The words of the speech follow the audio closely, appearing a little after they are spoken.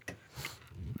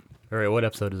All right, what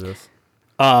episode is this?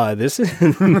 This is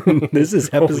this is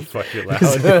Holy episode. fuck, you're loud.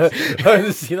 I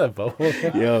didn't see that bubble.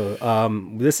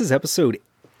 This is episode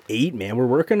 8, man. We're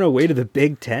working our way to the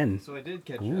Big 10. So I did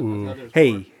catch Ooh. up.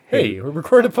 Hey, we're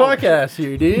recording a podcast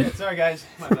here, dude. Sorry, guys.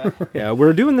 My bad. Yeah,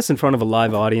 we're doing this in front of a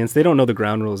live audience. They don't know the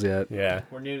ground rules yet. Yeah,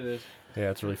 We're new to this.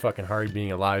 it's really fucking hard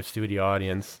being a live studio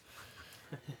audience.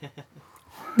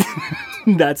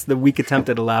 That's the weak attempt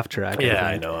at a laugh track.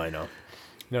 I think. know.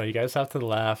 No, you guys have to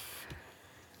laugh.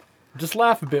 Just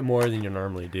laugh a bit more than you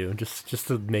normally do, just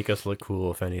to make us look cool,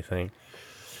 if anything.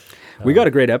 We got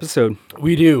a great episode.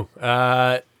 We do.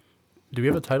 Do we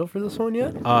have a title for this one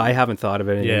yet? I haven't thought of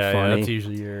anything Yeah, funny. that's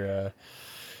usually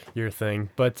your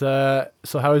thing. But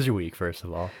so how was your week, first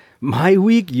of all? My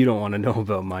week? You don't want to know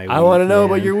about my week. I want to know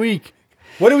about your week.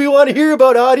 What do we want to hear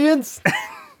about, audience?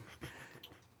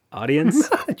 audience.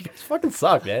 You guys fucking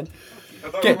suck, man.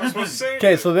 Okay,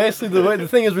 so basically the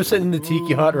thing is we're sitting in the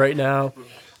Tiki Hut right now,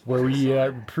 where we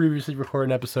previously recorded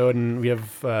an episode, and we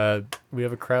have a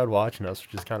crowd watching us,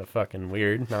 which is kind of fucking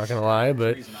weird. Not gonna lie,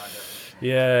 but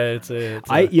yeah,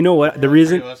 You know what? The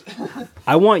reason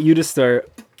I want you to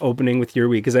start opening with your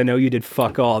week because I know you did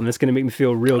fuck all, and it's gonna make me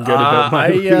feel real good about my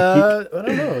week. I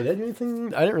don't know. Did I do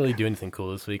anything? I didn't really do anything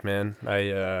cool this week, man.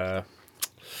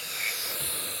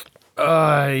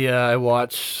 I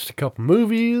watched a couple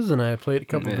movies and I played a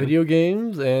couple video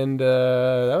games, and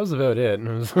that was about it. It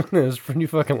was pretty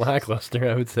fucking lackluster,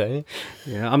 I would say.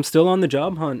 Yeah, I'm still on the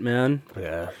job hunt, man.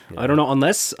 Yeah. I don't know,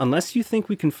 unless you think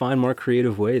we can find more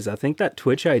creative ways. I think that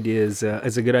Twitch idea is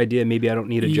a good idea. Maybe I don't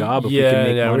need a job if we can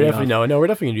make money. We're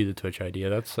definitely gonna do the Twitch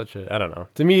idea. That's such a, I don't know.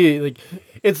 To me, like,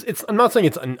 it's. I'm not saying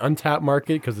it's an untapped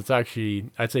market because it's actually,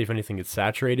 I'd say if anything, it's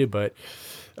saturated, but.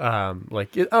 I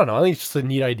don't know. I think it's just a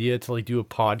neat idea to like do a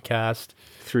podcast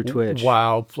through Twitch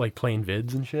while like playing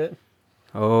vids and shit.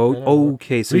 Oh,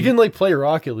 okay. So we can like play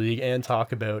Rocket League and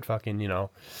talk about fucking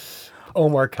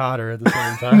Omar Cotter at the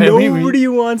same time. Nobody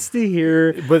wants to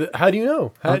hear. But how do you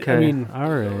know? Okay.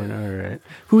 All right.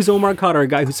 Who's Omar Cotter? A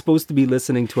guy who's supposed to be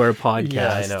listening to our podcast.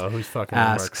 Yeah, I know. Who's fucking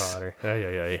asks. Omar Cotter?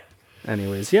 Yeah.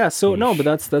 Anyways, yeah. So no, but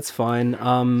that's fine.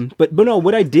 But no,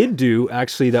 what I did do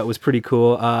actually that was pretty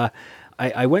cool.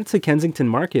 I went to Kensington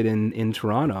Market in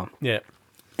Toronto. Yeah.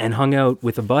 And hung out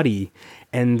with a buddy,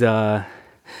 and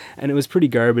it was pretty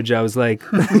garbage. I was like,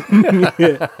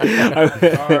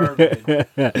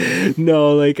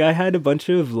 no, like I had a bunch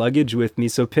of luggage with me.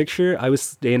 So picture I was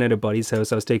staying at a buddy's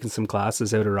house. I was taking some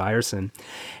classes out of Ryerson,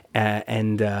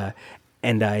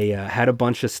 and I had a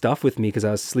bunch of stuff with me because I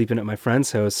was sleeping at my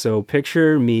friend's house. So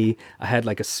picture me, I had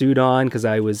like a suit on because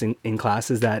I was in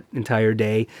classes that entire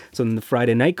day. So then the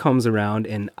Friday night comes around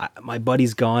and my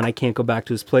buddy's gone. I can't go back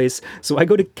to his place. So I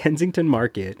go to Kensington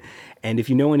Market. And if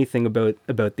you know anything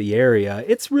about the area,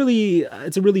 it's a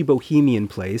really bohemian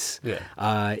place.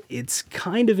 Yeah. It's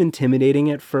kind of intimidating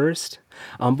at first.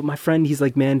 But my friend, he's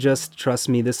like, man, just trust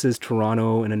me. This is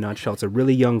Toronto in a nutshell. It's a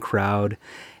really young crowd.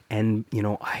 And,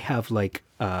 I have like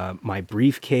my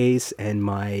briefcase and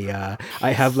I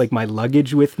have like my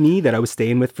luggage with me that I was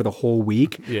staying with for the whole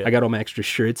week. Yeah. I got all my extra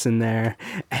shirts in there,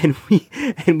 and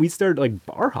we started like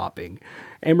bar hopping,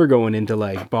 and we're going into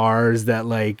like bars that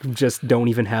like just don't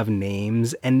even have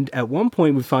names. And at one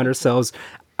point we found ourselves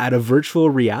at a virtual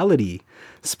reality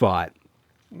spot.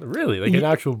 Really? Like an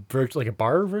actual like a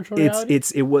bar virtual reality?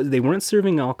 They weren't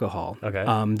serving alcohol. Okay.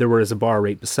 There was a bar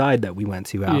right beside that we went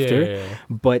to after. Yeah.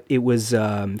 But it was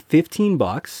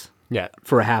 $15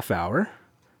 for a half hour,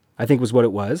 I think was what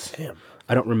it was. Damn.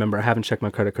 I don't remember. I haven't checked my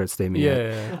credit card statement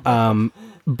yet. Yeah.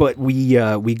 But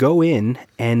we go in,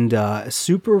 and a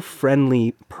super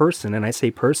friendly person, and I say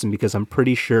person because I'm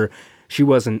pretty sure she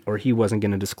wasn't or he wasn't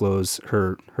going to disclose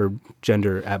her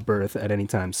gender at birth at any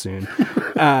time soon.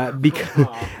 Because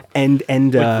and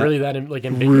really that like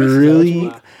ambiguous?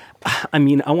 really, I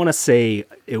mean, I want to say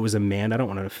it was a man. I don't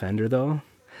want to offend her though.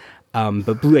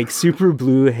 But blue, like super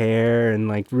blue hair and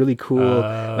like really cool,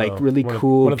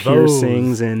 cool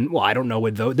piercings and I don't know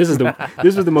what those. This is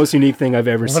the most unique thing I've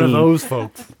ever seen. One of those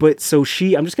folks. But so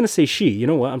I'm just gonna say she. You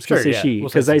know what? I'm just gonna say she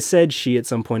because we'll I said she at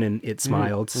some point and it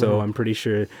smiled. So I'm pretty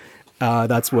sure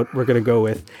that's what we're gonna go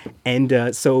with.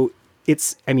 And so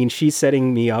she's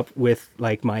setting me up with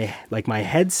like my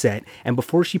headset, and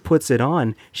before she puts it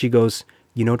on, she goes,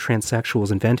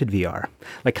 transsexuals invented VR.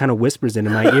 Like kind of whispers into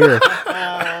my ear.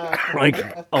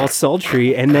 Like all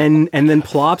sultry, and then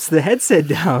plops the headset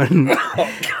down. Oh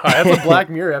God, that's a Black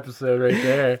Mirror episode right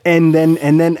there. And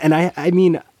I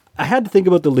had to think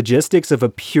about the logistics of a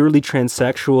purely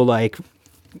transsexual, like,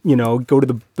 go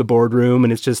to the boardroom,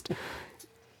 and it's just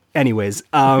Anyways,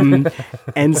 and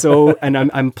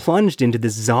I'm plunged into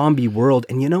this zombie world,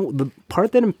 and the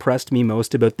part that impressed me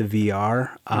most about the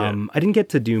VR, I didn't get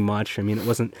to do much. I mean, I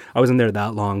wasn't there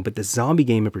that long, but the zombie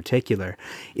game in particular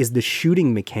is the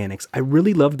shooting mechanics. I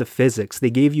really love the physics. They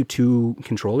gave you 2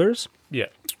 controllers. Yeah.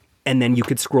 And then you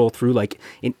could scroll through, like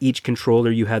in each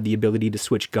controller, you had the ability to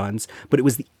switch guns, but it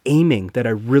was the aiming that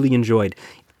I really enjoyed.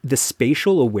 The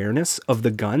spatial awareness of the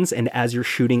guns, and as you're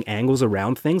shooting angles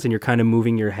around things and you're kind of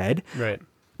moving your head. Right.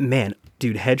 Man,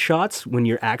 dude, headshots when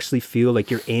you actually feel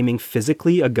like you're aiming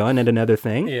physically a gun at another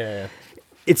thing. Yeah.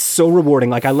 It's so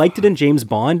rewarding. Like, I liked it in James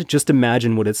Bond. Just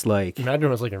imagine what it's like. Imagine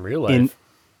what it's like in real life.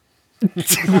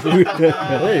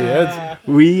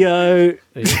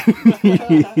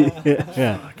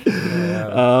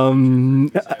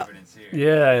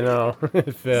 Yeah, I know.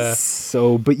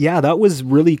 But yeah, that was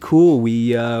really cool.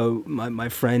 We, my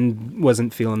friend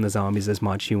wasn't feeling the zombies as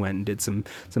much. He went and did some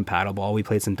paddleball. We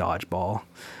played some dodgeball,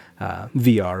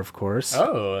 VR, of course.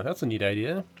 Oh, that's a neat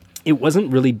idea. It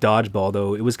wasn't really dodgeball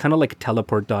though. It was kind of like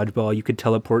teleport dodgeball. You could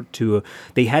teleport to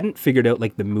they hadn't figured out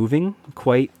like the moving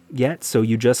quite yet. So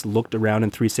you just looked around in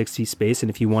 360 space. And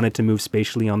if you wanted to move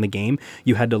spatially on the game,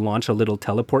 you had to launch a little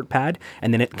teleport pad,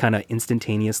 and then it kind of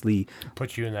instantaneously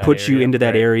put you into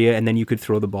that area. And then you could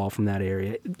throw the ball from that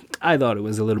area. I thought it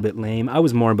was a little bit lame. I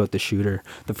was more about the shooter,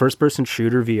 the first person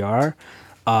shooter VR.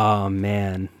 Oh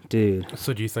man, dude.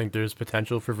 So do you think there's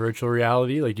potential for virtual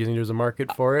reality? Like, do you think there's a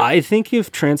market for it? I think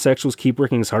if transsexuals keep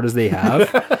working as hard as they have,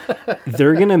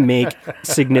 they're going to make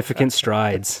significant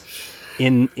strides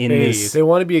in this. They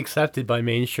want to be accepted by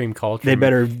mainstream culture. They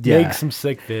better make some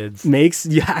sick vids. Make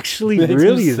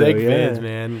really some sick vids,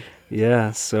 man.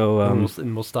 Yeah, so and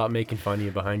we'll stop making fun of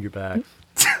you behind your back.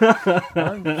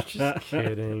 I'm just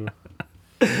kidding.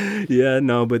 Yeah,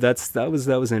 no, but that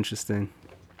was interesting.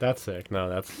 That's sick. No,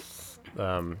 that's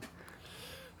I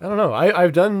don't know.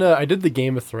 I did the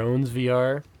Game of Thrones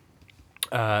VR,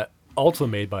 also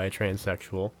made by a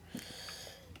transsexual.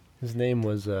 His name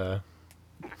was I'm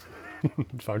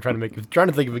trying to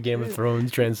think of a Game of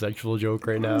Thrones transsexual joke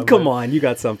right now. Come on, you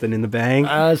got something in the bang.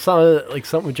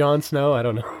 Something with Jon Snow. I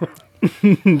don't know.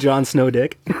 Jon Snow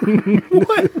Dick.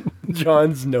 What?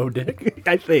 Jon Snow Dick?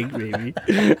 I think maybe.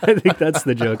 I think that's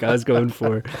the joke I was going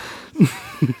for.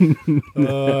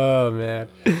 Oh man.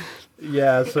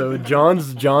 Yeah, so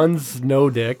John's no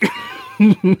dick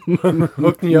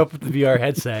hooked me up with the VR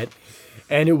headset,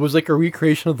 and it was like a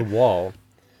recreation of The Wall.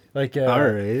 Like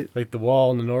all right. Like The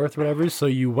Wall in the North, whatever. So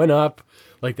you went up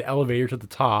like the elevator to the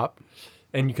top,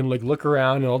 and you can like look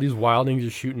around, and all these wildlings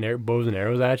are shooting bows and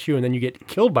arrows at you, and then you get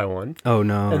killed by one. Oh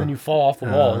no! And then you fall off the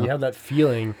wall, and you have that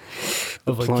feeling,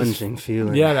 of like plunging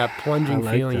feeling. Yeah, that plunging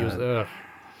feeling. It was,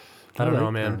 I don't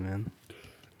know, man.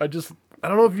 I don't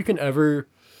know if you can ever.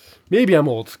 Maybe I'm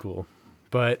old school,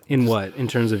 but in what? In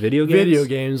terms of video games? Video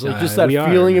games, like just that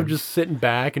feeling of just sitting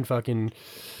back and fucking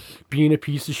being a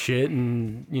piece of shit,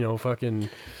 and fucking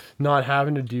not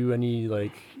having to do any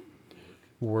like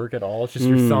work at all. It's just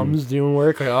your thumbs doing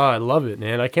work. Like, I love it,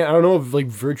 man. I don't know if like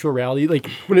virtual reality, like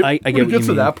when it gets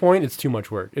to that point, it's too much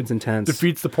work. It's intense.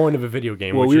 Defeats the point of a video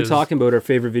game. Well, we were talking about our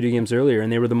favorite video games earlier, and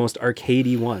they were the most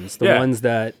arcadey ones. The ones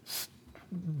that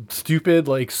stupid,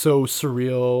 like so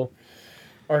surreal,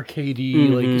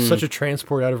 arcadey, like such a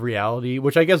transport out of reality,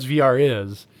 which I guess VR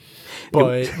is.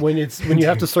 But when you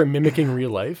have to start mimicking real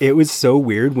life, it was so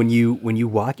weird when you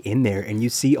walk in there and you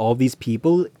see all these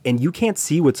people and you can't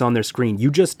see what's on their screen.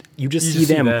 You just see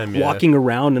them walking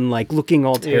around and like looking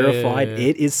all terrified. Yeah.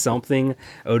 It is something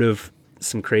out of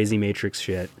some crazy Matrix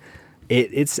shit.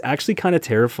 It's actually kind of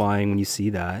terrifying when you see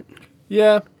that.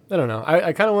 Yeah. I don't know.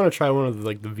 I kind of want to try one of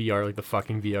the VR, like the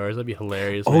fucking VRs. That'd be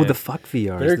hilarious. Oh, man. The fuck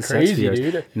VRs. They're the crazy, sex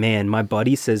VRs. Dude. Man, my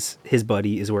buddy says his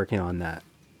buddy is working on that.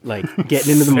 Like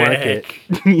getting into the market.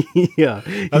 Yeah.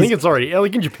 I think it's already,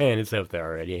 like in Japan, it's out there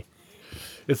already.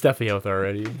 It's definitely out there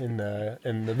already in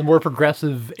the more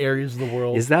progressive areas of the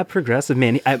world. Is that progressive,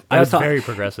 man? That's very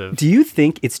progressive. Do you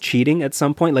think it's cheating at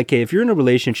some point? Like, if you're in a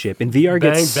relationship and VR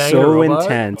gets so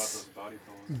intense.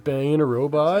 Banging a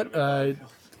robot?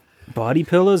 Body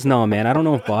pillows? No, man. I don't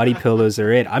know if body pillows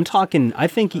are it. I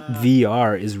think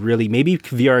VR is really, maybe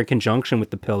VR in conjunction with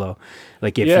the pillow.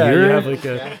 Like if you're, you have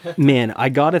like man, I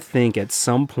gotta think at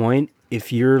some point,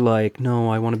 if you're like,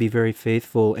 no, I want to be very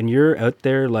faithful, and you're out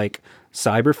there like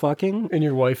cyber fucking, and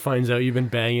your wife finds out you've been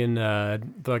banging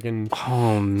fucking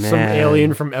some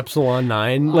alien from Epsilon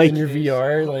 9 like in your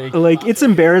VR, like it's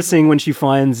embarrassing when she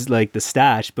finds like the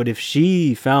stash, but if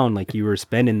she found like you were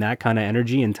spending that kind of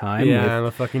energy and time with and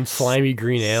the fucking slimy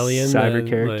green alien cyber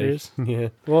characters,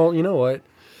 well, you know what,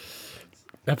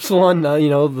 Epsilon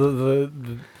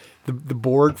 9, the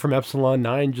Borg from Epsilon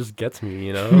 9 just gets me,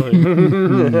 you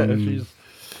know.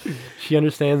 She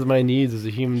understands my needs as a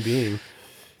human being.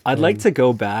 I'd like to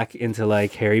go back into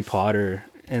like Harry Potter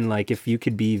and like if you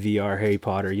could be VR Harry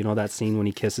Potter, you know that scene when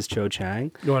he kisses Cho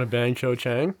Chang? You want to bang Cho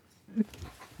Chang?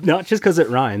 Not just because it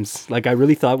rhymes. Like I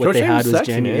really thought what Cho they Chang had was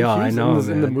sexy, genuine. man. Yeah, I know.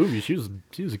 In the movie, she was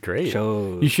great.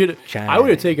 Cho You should. Chang. I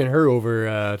would have taken her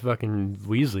over fucking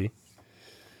Weasley.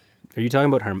 Are you talking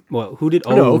about her? Well, who did?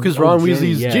 No, because Ron Ginny,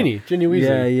 Weasley's yeah. Ginny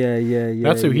Weasley. Yeah.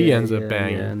 That's who he ends up yeah,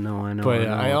 banging. Yeah, no, I know. But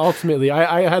I know.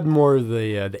 I had more of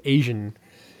the Asian.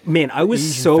 Man, I was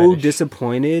Asian so fetish.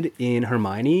 disappointed in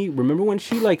Hermione. Remember when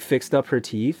she like fixed up her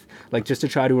teeth, like just to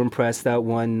try to impress that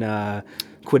one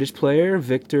Quidditch player,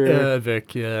 Victor? Vic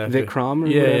Crom or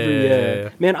Yeah, whatever. yeah.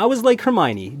 Man, I was like,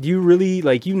 Hermione, do you really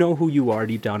like you know who you are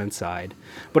deep down inside?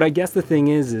 But I guess the thing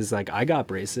is like I got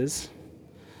braces.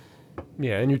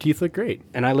 Yeah, and your teeth look great.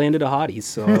 And I landed a hottie,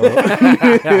 so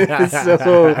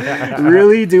so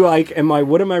really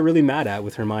what am I really mad at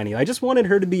with Hermione? I just wanted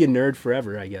her to be a nerd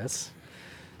forever, I guess.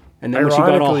 And then when she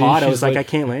got all Ironically, hot, I was she's like, I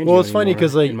can't land you. Well, it's funny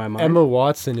because like in my mind. Emma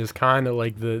Watson is kind of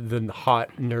like the hot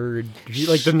nerd.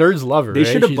 Like the nerds love her. They right?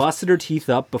 should have She's- busted her teeth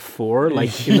up before,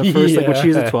 like in the first, like when she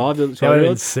was a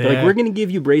 12-year-old. sick. Like, we're gonna give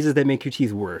you braces that make your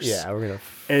teeth worse. Yeah, we're gonna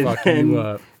And fuck then, you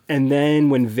up. and then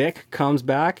when Vic comes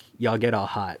back, y'all get all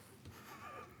hot.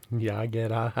 Yeah, I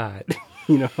get hot.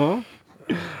 You know?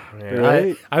 Man,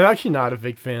 Right? I'm actually not a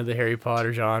big fan of the Harry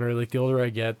Potter genre. Like the older I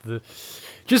get, the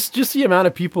just the amount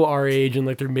of people our age and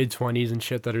like their mid-20s and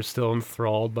shit that are still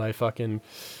enthralled by fucking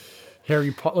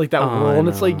Harry Potter, like that world. And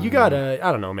it's like you gotta,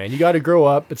 I don't know, man. You gotta grow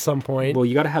up at some point. Well,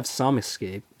 you got to have some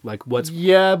escape. Like what's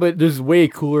Yeah, but there's way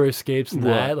cooler escapes than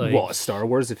that. Like well, Star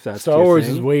Wars, if that's Star your Wars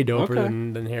thing. is way doper Okay.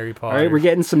 than Harry Potter. All right, we're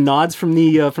getting some nods from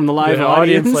the live the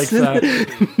audience. likes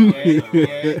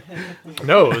that.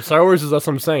 No, Star Wars is that's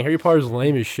what I'm saying. Harry Potter's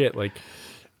lame as shit. Like,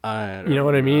 I you know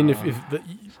what I mean? If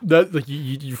that like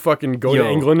you fucking go Yo. to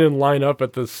England and line up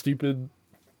at the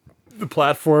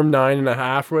platform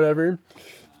 9.5 or whatever,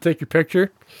 take your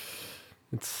picture.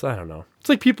 It's I don't know. It's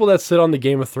like people that sit on the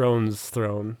Game of Thrones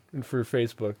throne and for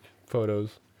Facebook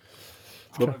photos.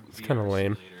 It's kind of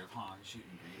lame.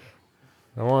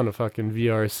 I want a fucking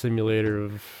VR simulator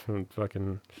of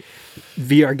fucking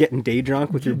VR getting day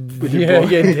drunk with your yeah, boy.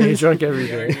 getting day drunk every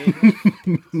day.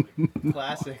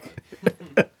 Classic.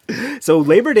 So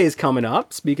Labor Day is coming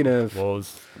up. Speaking of, Well,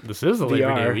 this is the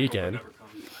Labor Day VR. weekend.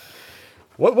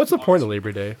 What's the point of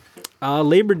Labor Day?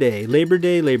 Labor Day.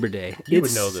 You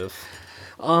would know this.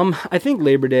 I think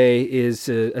Labor Day is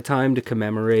a time to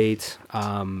commemorate,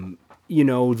 that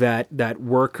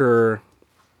worker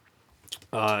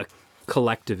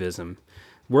collectivism.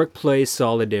 Workplace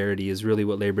solidarity is really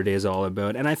what Labor Day is all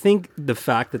about. And I think the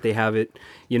fact that they have it,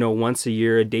 once a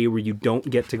year, a day where you don't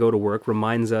get to go to work,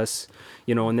 reminds us,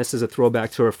 and this is a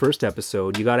throwback to our first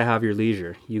episode, you got to have your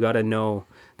leisure. You got to know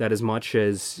that as much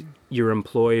as your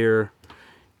employer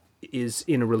is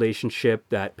in a relationship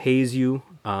that pays you,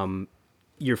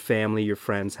 your family, your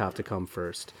friends have to come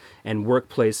first. And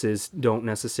workplaces don't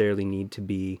necessarily need to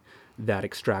be that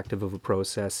extractive of a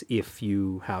process if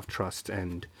you have trust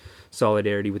and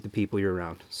solidarity with the people you're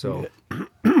around. So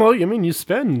Well, I mean, you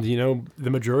spend, the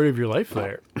majority of your life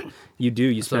there. you do.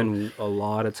 You spend a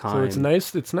lot of time. So it's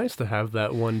nice. It's nice to have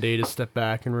that one day to step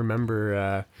back and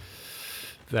remember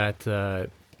that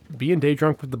being day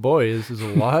drunk with the boys is a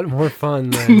lot more fun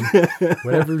than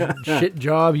whatever shit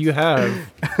job you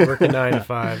have working 9 to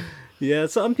 5. Yeah,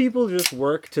 some people just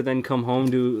work to then come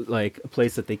home to like a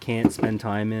place that they can't spend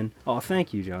time in. Oh,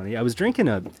 thank you, Johnny. I was drinking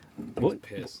what?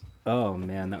 Piss. Oh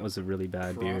man, that was a really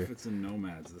bad beer. Profits and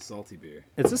Nomads, the salty beer.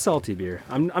 It's a salty beer.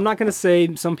 I'm not gonna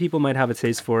say some people might have a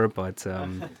taste for it, but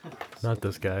Not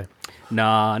this guy.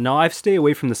 nah, no, I stay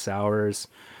away from the sours.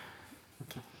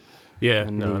 Yeah,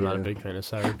 And no, the, I'm not a big fan of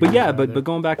sour. But yeah, beers but either.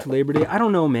 going back to Labor Day, I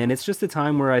don't know, man. It's just a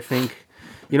time where I think,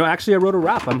 actually, I wrote a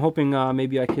rap. I'm hoping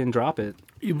maybe I can drop it.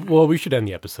 Well, we should end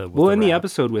the episode. With We'll the end the rap,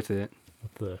 episode with it.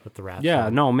 with the rap. Yeah,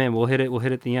 song. no, man, we'll hit it. We'll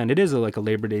hit it at the end. It is like a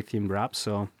Labor Day themed rap,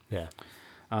 so Yeah.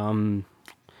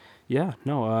 yeah,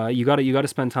 no, you got to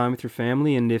spend time with your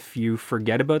family, and if you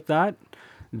forget about that,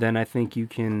 then I think you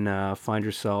can find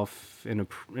yourself in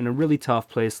a really tough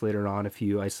place later on if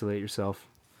you isolate yourself.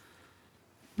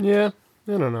 Yeah,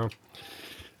 I don't know.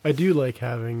 I do like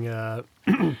having a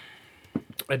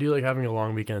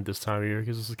long weekend at this time of year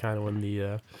because this is kind of when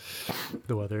the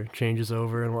weather changes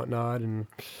over and whatnot, and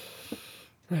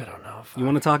I don't know. You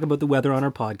want to talk about the weather on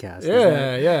our podcast? is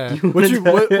Yeah, yeah.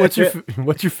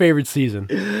 What's your favorite season?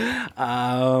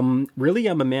 that- Really,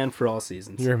 I'm a man for all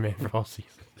seasons. You're a man for all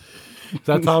seasons.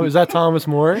 Is that Thomas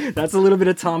More? That's a little bit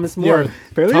of Thomas More. Yeah,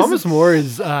 Apparently Thomas More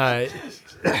is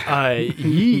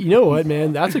you know what,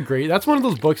 man? That's one of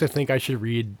those books I think I should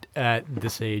read at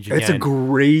this age again. It's a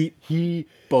great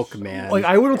book, man. Like,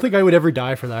 I wouldn't think I would ever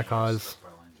die for that cause.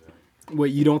 What,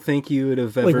 you don't think you would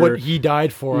have ever... Like, what he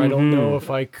died for, I don't know if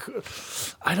I could...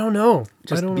 I don't know.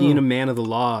 Just being a man of the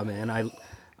law, man. I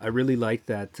really like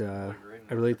that.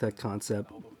 I really like that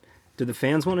concept. Do the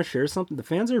fans want to share something? The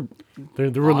fans are... We're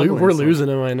losing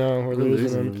them, I know. We're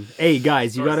losing them. Hey,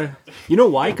 guys, you gotta... You know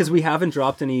why? Because we haven't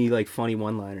dropped any, like, funny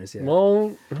one-liners yet.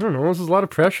 Well, I don't know. This is a lot of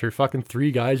pressure. Fucking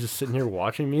 3 guys just sitting here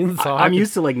watching me. I'm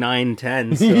used to, like, 9,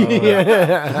 10, so...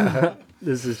 Yeah.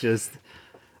 This is just...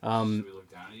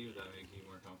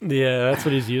 Yeah, that's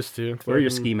what he's used to. Wear your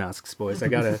ski masks, boys. I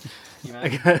gotta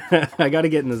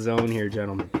get in the zone here,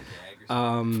 gentlemen.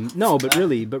 No, but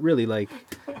really, like...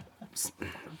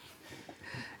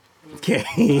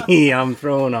 Okay, I'm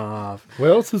thrown off. What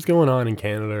else is going on in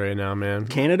Canada right now, man?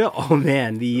 Canada? Oh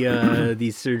man,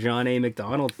 the Sir John A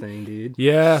Macdonald thing, dude.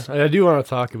 Yeah, I do want to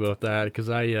talk about that because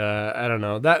I don't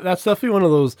know. That's definitely one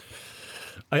of those.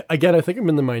 I think I'm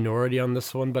in the minority on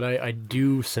this one, but I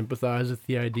do sympathize with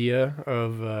the idea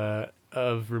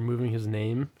of removing his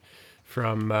name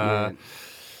from.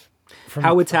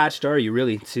 How attached are you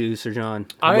really to Sir John?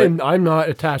 I'm not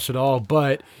attached at all,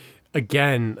 but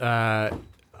again,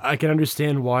 I can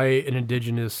understand why an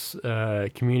Indigenous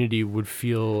community would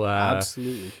feel.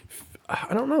 Absolutely.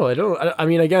 I don't know. I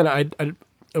mean, again,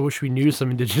 I wish we knew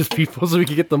some Indigenous people so we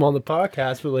could get them on the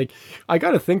podcast. But like, I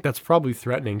gotta think that's probably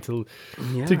threatening to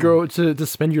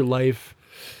spend your life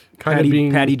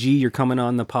Patty G. You're coming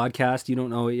on the podcast. You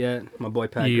don't know it yet, my boy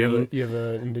Pat. You have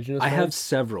an Indigenous. I have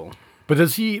several. But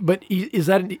is he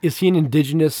an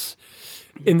Indigenous?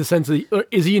 In the sense of,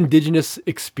 is he Indigenous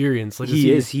experience? Like,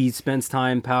 he is. He spends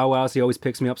time powwows. He always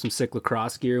picks me up some sick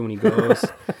lacrosse gear when he goes.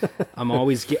 I'm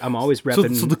always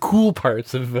repping. So the cool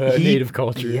parts of Native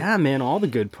culture. Yeah, man, all the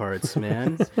good parts,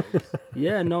 man.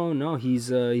 Yeah, no. He's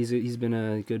been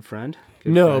a good friend.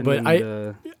 But I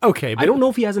don't know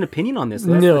if he has an opinion on this.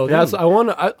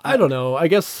 I don't know. I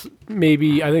guess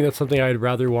maybe I think that's something I'd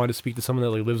rather want to speak to someone that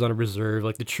like lives on a reserve,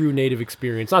 like the true Native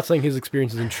experience. Not saying his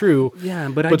experience isn't true. Yeah,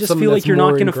 but I just feel like you're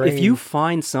not gonna. If you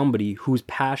find somebody who's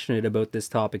passionate about this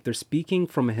topic, they're speaking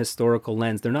from a historical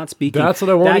lens. They're not speaking. That's what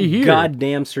I want to hear.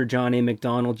 Goddamn Sir John A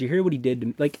Macdonald. You hear what he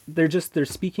did? Like they're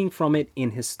speaking from it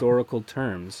in historical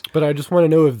terms. But I just want to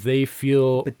know if they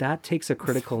feel. But that takes a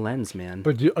critical lens, man.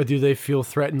 But do they feel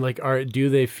threatened? Like, do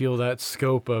they feel that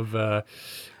scope of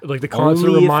like the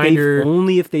constant reminder?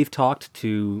 Only if they've talked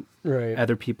to right.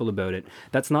 other people about it.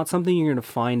 That's not something you're going to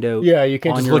find out. Yeah, you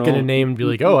can't just look at a name and be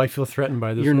like, oh, I feel threatened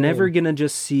by this. You're never going to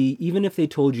just see, even if they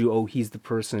told you, oh, he's the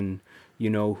person, you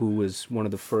know, who was one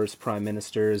of the first prime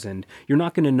ministers, and you're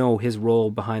not going to know his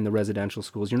role behind the residential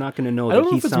schools. You're not going to know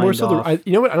that he signed off.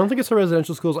 You know what? I don't think it's the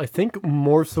residential schools. I think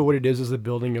more so what it is the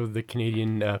building of the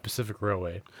Canadian Pacific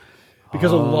Railway.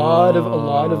 Because a lot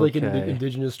of like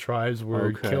Indigenous tribes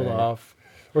were killed off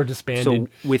or disbanded.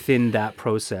 So within that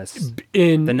process,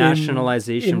 the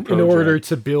nationalization project.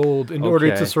 In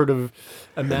order to sort of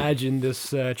imagine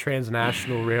this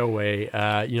transnational railway,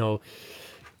 you know,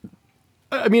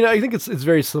 I mean, I think it's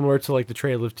very similar to like the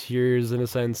Trail of Tears in a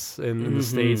sense in the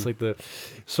States, like the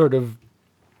sort of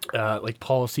like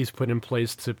policies put in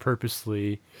place to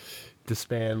purposely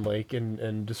disband like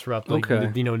and disrupt like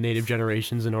native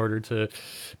generations in order to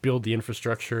build the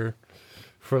infrastructure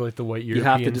for like the white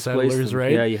European settlers,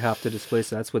 right? Yeah, you have to displace.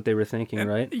 That's what they were thinking,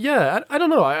 right? Yeah, I don't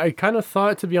know. I kind of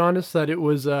thought, to be honest, that it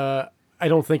was. I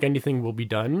don't think anything will be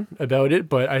done about it,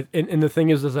 but and the thing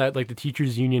is that like the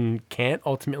teachers union can't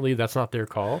ultimately. That's not their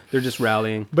call. They're just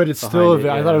rallying. But it's still.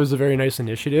 I thought it was a very nice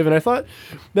initiative, and I thought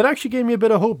that actually gave me a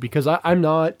bit of hope because I'm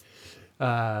not.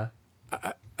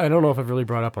 I don't know if I've really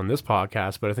brought up on this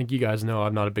podcast, but I think you guys know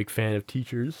I'm not a big fan of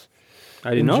teachers.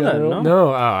 I didn't know that.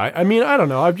 No, I mean, I don't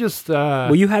know. I've just...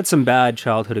 well, you had some bad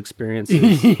childhood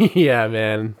experiences. Yeah,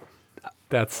 man.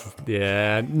 That's...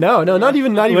 Yeah. No, not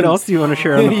even... What else do you want to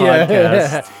share on the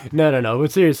podcast? No.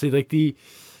 But seriously, like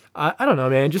I don't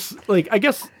know, man. Just, like, I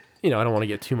guess... You know, I don't want to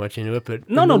get too much into it, but...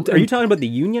 No. Are you talking about the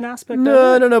union aspect of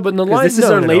it? No. But in the line... This is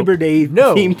our Labor Day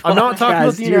theme podcast. I'm not talking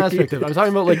about the union aspect of it. I'm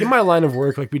talking about, like, in my line of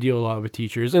work, like, we deal a lot with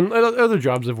teachers and other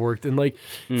jobs I've worked. And, like,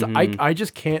 so I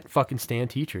just can't fucking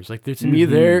stand teachers. Like, to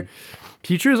me,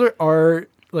 teachers are,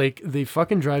 like, they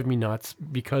fucking drive me nuts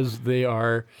because they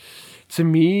are, to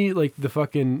me, like, the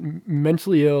fucking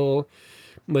mentally ill,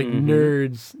 like,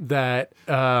 nerds that,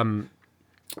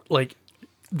 like...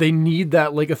 They need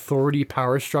that like authority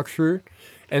power structure,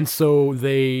 and so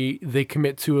they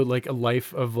commit to a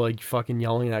life of like fucking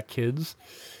yelling at kids,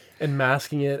 and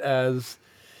masking it as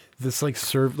this like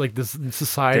this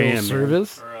societal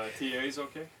service. Are TAs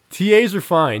okay? TAs are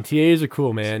fine. TAs are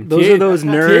cool, man. Those are those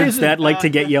nerds TAs that like to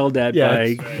get yelled at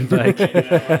by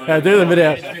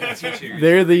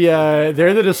they're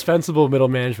the dispensable middle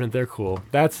management. They're cool.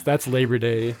 That's Labor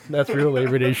Day. That's real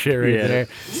Labor Day shit right there.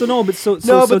 So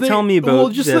tell me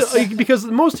about this. Like, because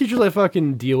most teachers I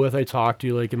fucking deal with, I talk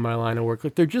to like in my line of work,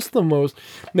 like they're just the most.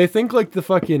 They think like the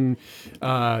fucking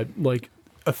like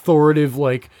authoritative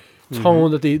like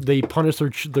tone that they punish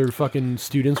their fucking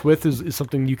students with is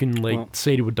something you can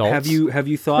say to adults. Have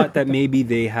you thought that maybe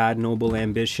they had noble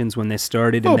ambitions when they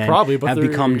started and then probably, but have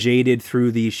become jaded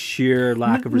through the sheer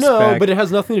lack of respect? No, but it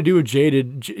has nothing to do with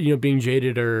being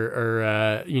jaded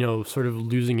or sort of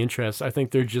losing interest. I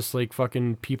think they're just like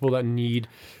fucking people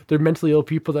they're mentally ill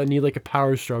people that need like a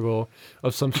power struggle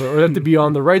of some sort, or they have to be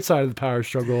on the right side of the power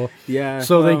struggle. Yeah.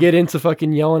 So they get into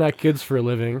fucking yelling at kids for a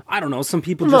living. I don't know. Some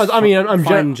people I'm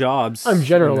find jobs. I'm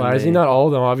generalizing, not all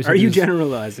of them, obviously. Are you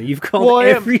generalizing? You've called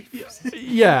every...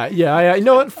 Yeah. You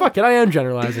know what? Fuck it. I am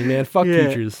generalizing, man. Fuck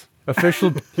teachers.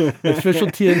 Official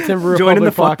Timber Joining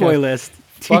the Republic fuckboy list.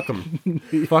 Fuck them.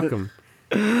 Fuck them.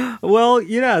 Well,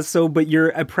 yeah. So, but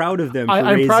you're proud of them.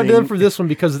 I'm proud of them for this one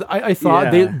because I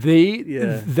thought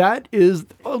that is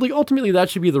like ultimately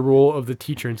that should be the role of the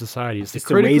teacher in society. Is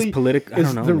to raise political. I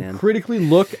don't know, man. Critically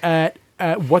look at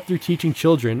what they're teaching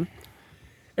children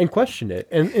and question it.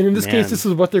 And in this case, this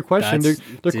is what they're questioning.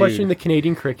 They're questioning the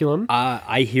Canadian curriculum.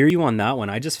 I hear you on that one.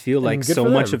 I just feel like so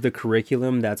much of the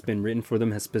curriculum that's been written for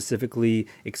them has specifically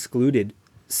excluded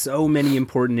so many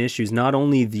important issues. Not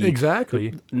only the effect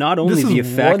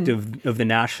of the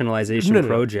nationalization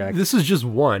project. This is just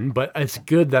one, but it's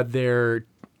good that they're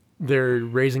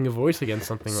raising a voice against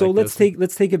something. So let's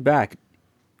take it back.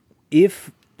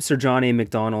 If Sir John A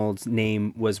Macdonald's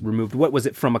name was removed, what was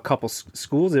it from a couple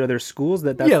schools? Are there schools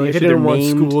that's the issue? They didn't want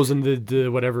schools and the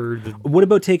whatever. What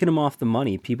about taking them off the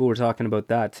money? People were talking about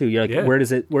that too. You're like, where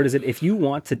does it? If you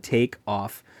want to take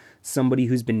off somebody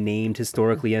who's been named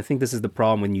historically, I think this is the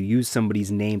problem when you use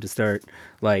somebody's name to start,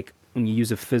 like when you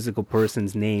use a physical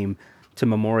person's name to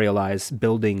memorialize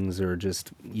buildings, or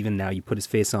just even now you put his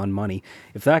face on money.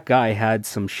 If that guy had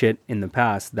some shit in the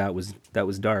past that was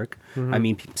dark, I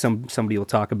mean, somebody will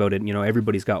talk about it.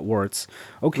 Everybody's got warts.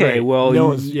 Okay, right. Well,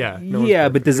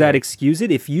 but does that excuse it?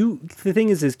 The thing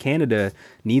is Canada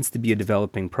needs to be a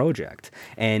developing project,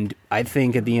 and I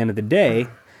think at the end of the day,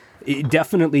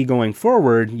 definitely going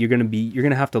forward, you're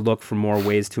gonna have to look for more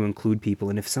ways to include people.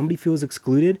 And if somebody feels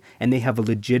excluded and they have a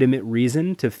legitimate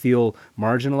reason to feel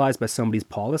marginalized by somebody's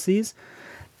policies,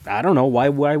 I don't know, why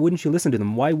wouldn't you listen to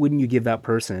them? Why wouldn't you give that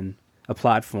person a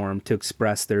platform to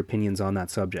express their opinions on that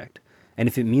subject? And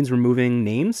if it means removing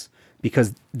names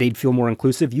because they'd feel more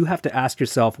inclusive, you have to ask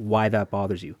yourself why that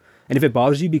bothers you. And if it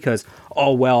bothers you because,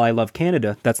 I love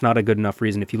Canada, that's not a good enough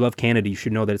reason. If you love Canada, you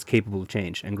should know that it's capable of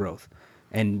change and growth.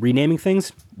 And renaming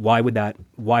things, why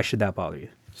should that bother you?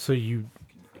 So you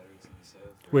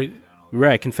wait,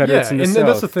 right? Confederates in the South. And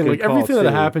that's the thing. Like everything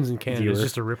that happens in Canada is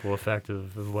just a ripple effect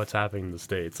of what's happening in the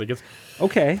States. Like it's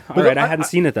okay. All right, I hadn't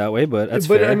seen it that way, but that's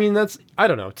fair. I mean, I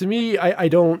don't know. To me, I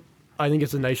don't. I think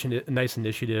it's a nice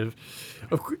initiative.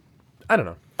 I don't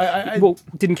know. Well,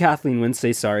 didn't Kathleen Wynne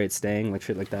say sorry it's staying, like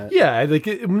shit like that? Yeah,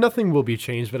 nothing will be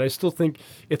changed, but I still think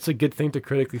it's a good thing to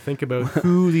critically think about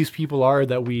who these people are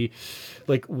that we,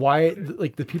 like, why,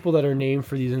 like the people that are named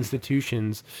for these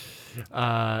institutions.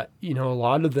 A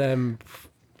lot of them.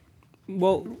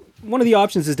 Well, one of the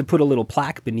options is to put a little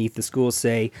plaque beneath the school,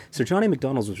 say Sir John A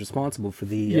Macdonald was responsible for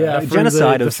the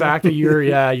genocide of the fact that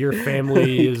your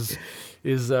family is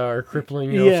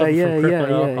crippling,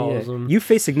 alcoholism. You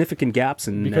face significant gaps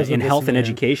in health and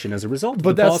education as a result.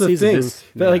 But that's the thing.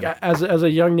 Like as a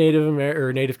young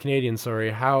Native Canadian,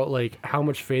 how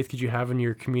much faith could you have in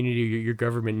your community, your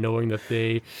government, knowing that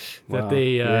they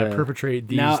perpetrate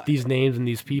these names and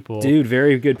these people? Dude,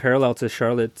 very good parallel to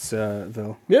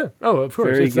Charlottesville. Yeah. Oh, of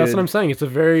course. That's what I'm saying. It's a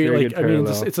very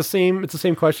it's the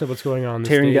same question of what's going on.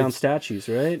 Tearing down statues,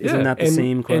 right? Isn't that the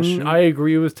same question? And I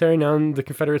agree with tearing down the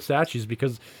Confederate statues,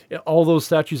 because all those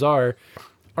statues are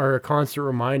a constant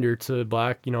reminder to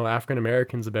Black, African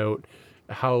Americans about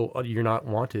how you're not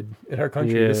wanted in our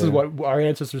country. Yeah. This is what our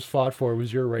ancestors fought for,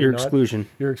 was your right, your exclusion.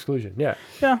 Your exclusion, yeah.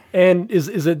 Yeah. And is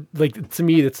it, like, to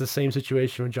me, it's the same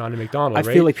situation with John A. Macdonald, I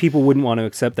feel like people wouldn't want to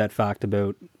accept that fact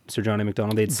about Sir John A.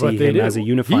 Macdonald. They'd see him as a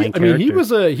unifying character. I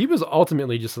mean, he was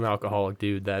ultimately just an alcoholic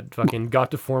dude that fucking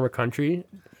got to form a country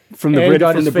from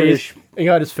the British. He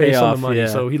got his face on the money,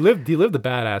 so he lived a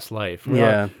badass life.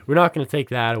 We're not going to take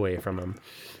that away from him.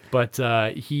 But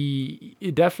he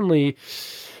definitely,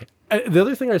 The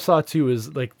other thing I saw too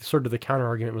is like sort of the counter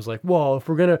argument was like, well, if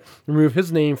we're gonna remove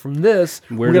his name from this,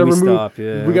 Where do we stop?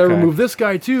 Yeah, we gotta okay. remove this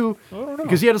guy too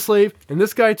because he had a slave, and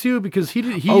this guy too because he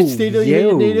stayed in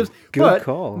yo, the natives. good but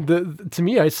call. To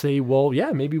me, I say, well,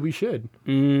 yeah, maybe we should.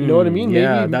 You know what I mean?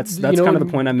 Yeah, maybe, that's kind of the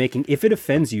point I'm making. If it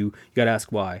offends you, you got to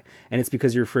ask why, and it's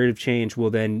because you're afraid of change. Well,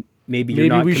 then maybe you're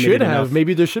not. We committed should have. enough.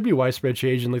 Maybe there should be widespread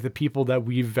change in like the people that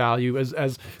we value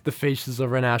as the faces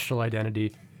of our national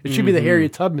identity. It should be the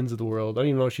Harriet Tubmans of the world. I don't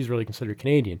even know if she's really considered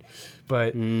Canadian,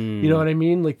 but you know what I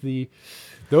mean. Like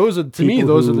those are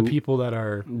the people that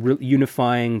are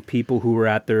unifying people who were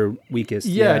at their weakest.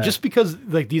 Yeah, just because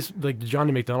like these like John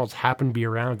A Macdonalds happen to be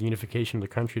around the unification of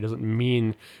the country doesn't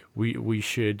mean we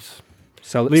should.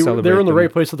 Celebrate they're in the them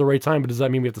right place at the right time, but does that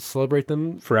mean we have to celebrate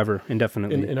them forever,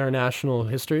 indefinitely in our national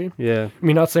history? Yeah, I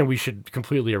mean, not saying we should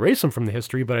completely erase them from the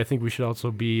history, but I think we should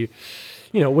also be,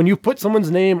 when you put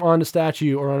someone's name on a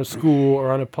statue or on a school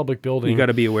or on a public building, you got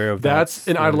to be aware of that. That's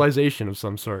an idolization of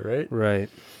some sort, right? Right.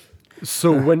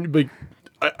 So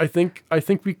I think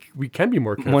we can be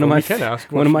more careful. One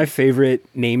of my favorite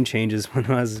name changes when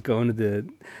I was going to the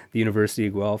University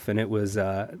of Guelph, and it was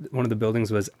one of the buildings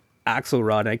was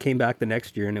Axelrod, and I came back the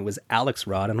next year and it was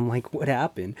Alexrod, and I'm like, what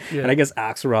happened? Yeah. And I guess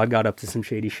Axelrod got up to some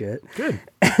shady shit. Good.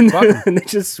 And they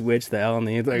just switched the L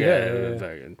names. Like,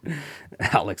 Alexrod.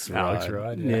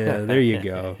 Alexrod. Yeah, there you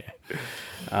go.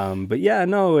 But yeah,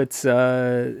 no, it's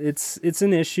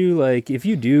an issue. Like, if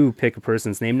you do pick a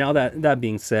person's name, now that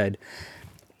being said,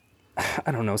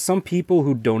 I don't know, some people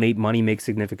who donate money make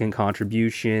significant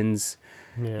contributions.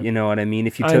 Yeah. You know what I mean?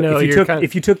 If you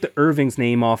took the Irving's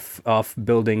name off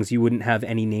buildings, you wouldn't have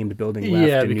any named building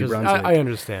left in New Brunswick. I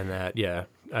understand that. Yeah,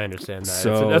 I understand that.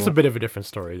 So, that's a bit of a different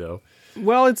story, though.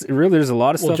 Well, it's really there's a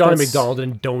lot of stuff. John A Macdonald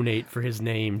didn't donate for his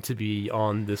name to be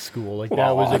on this school. Like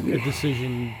that was a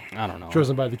decision. I don't know,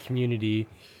 chosen by the community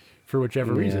for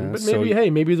whichever reason. But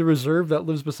maybe the reserve that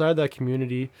lives beside that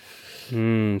community.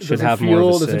 Should have more of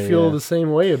a say, doesn't feel the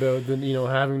same way about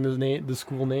having the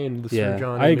school name, the Sir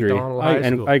John A. Macdonald High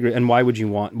School. I agree. And why would you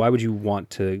want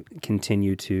to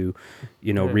continue to,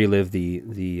 relive the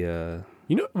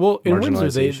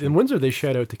in Windsor they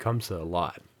shout out Tecumseh a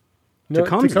lot.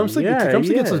 Tecumseh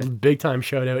gets a big time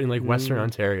shout out in like Western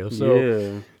Ontario.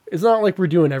 So it's not like we're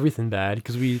doing everything bad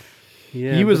because he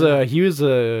was a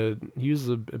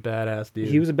badass dude.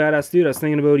 He was a badass dude. I was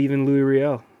thinking about even Louis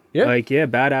Riel. Yeah,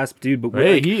 badass dude. But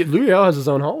Louis Riel has his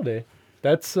own holiday.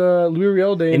 That's Louis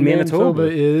Riel Day in Manitoba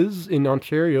is in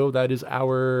Ontario. That is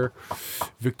our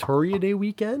Victoria Day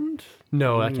weekend.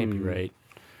 No, that can't be right.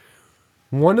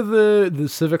 One of the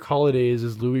civic holidays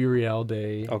is Louis Riel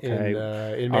Day in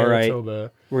Manitoba. All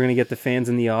right. We're gonna get the fans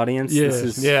in the audience.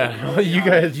 Yeah. you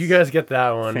guys get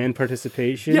that one. Fan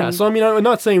participation. Yeah. So I mean, I'm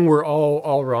not saying we're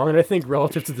all wrong, and I think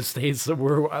relative to the states,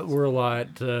 we're a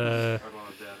lot.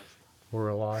 We're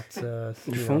a lot. Your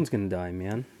phone's gonna die,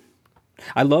 man.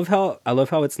 I love how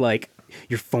it's like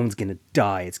your phone's gonna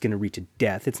die. It's gonna reach a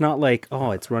death. It's not like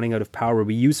it's running out of power.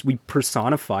 We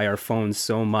personify our phones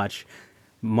so much.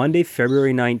 Monday,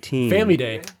 February 19th. Family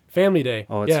Day.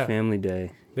 Oh, it's Family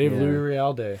Day. They have Louis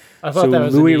Riel Day. I thought that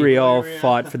was Louis Riel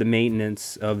fought for the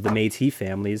maintenance of the Métis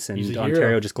families, and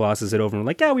Ontario just glosses it over and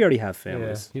like, we already have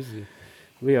families. Yeah,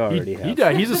 we already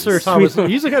have. He's a Sir Thomas.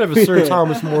 He's a kind of a Sir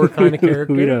Thomas More kind of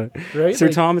character, right? Sir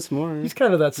Thomas More. He's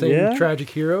kind of that same tragic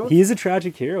hero. He is a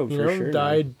tragic hero for sure.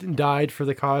 Died for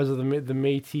the cause of the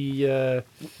Métis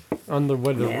on the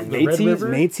Métis, Red River.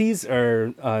 Métis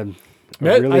are.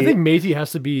 I think Métis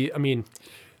has to be. I mean,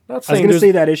 not saying I was going to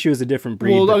say that issue is a different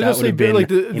breed. Well, but I was going going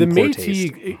to say, like the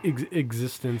Métis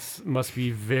existence must be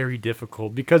very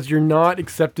difficult because you're not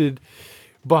accepted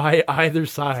by either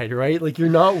side, right? Like you're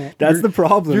not. That's the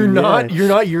problem. You're not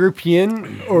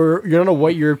European, or you're not a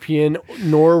white European,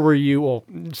 nor were you. Well,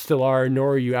 still are.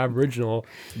 Nor are you Aboriginal.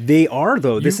 They are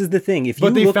though. This is the thing.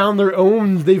 They found their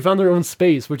own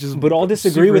space, which is. But I'll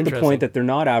disagree with the point that they're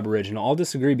not Aboriginal. I'll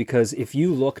disagree because if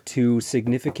you look to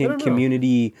significant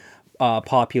community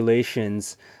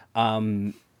populations,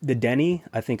 the Dene,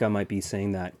 I think I might be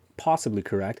saying that possibly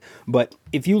correct. But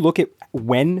if you look at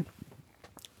when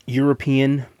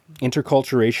European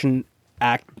interculturation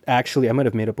actually, I might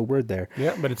have made up a word there.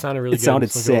 Yeah, but it sounded really good. It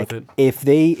sounded sick.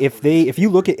 If you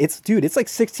look at it's like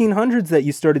 1600s that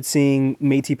you started seeing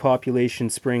Métis population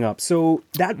spring up. So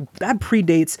that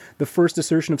predates the first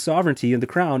assertion of sovereignty of the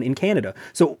crown in Canada.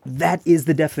 So that is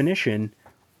the definition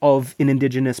of an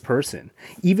Indigenous person,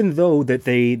 even though that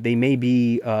they may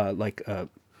be like a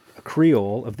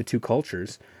Creole of the two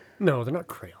cultures. No, they're not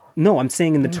Creole. No, I'm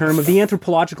saying in the term of the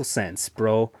anthropological sense,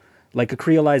 bro. Like a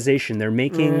creolization. They're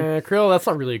making... Creole, that's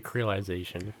not really a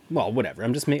creolization. Well, whatever.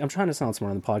 I'm trying to sound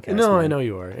smart on the podcast. No, man. I know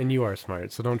you are, and you are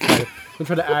smart. So don't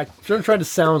try to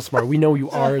sound smart. We know you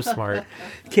are smart.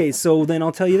 Okay, so then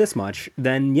I'll tell you this much.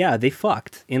 Then, yeah, they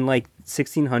fucked in like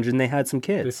 1600 and they had some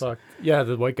kids. They fucked. Yeah,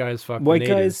 the white guys fucked. White the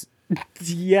natives. guys...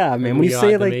 Yeah, man, And when we you say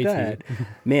it got like them that. 18.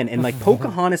 Man, and like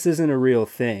Pocahontas isn't a real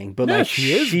thing. But Yeah, like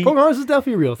she is. Pocahontas is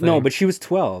definitely a real thing. No, but she was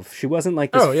 12. She wasn't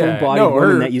like this Oh, yeah. full-bodied No, woman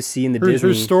her- that you see in the her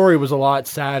Disney. story was a lot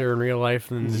sadder in real life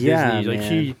than the Yeah, Disney. Like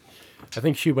man. I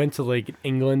think she went to like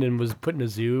England and was put in a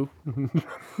zoo.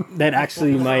 That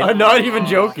actually might... I'm not even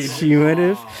joking. She would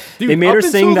have. Dude, They made up her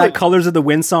sing until, that like- "Colors of the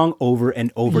Wind" song over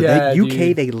and over. Yeah, The UK,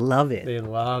 dude. they love it. They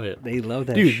love it. They love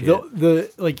that Dude, shit.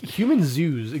 the like human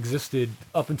zoos existed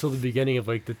up until the beginning of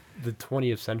like the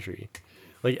 20th century.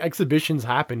 Like exhibitions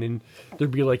happened and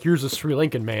there'd be like, here's a Sri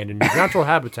Lankan man in natural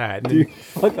habitat. And then, Dude,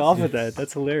 fuck off with that.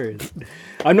 That's hilarious.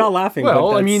 I'm not laughing.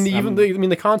 well, but I mean, that's- even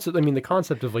the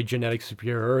concept of like genetic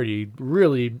superiority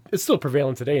really it's still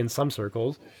prevalent today in some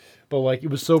circles, but like it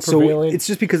was so prevalent. So it's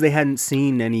just because they hadn't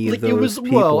seen any of Like those it was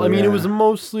people. I mean, yeah.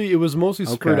 it was mostly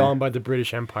spurred Okay. on by the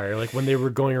British Empire. Like when they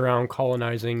were going around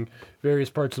colonizing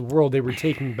various parts of the world, they were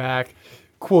taking back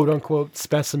quote unquote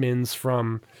specimens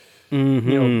from you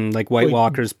know, like White like-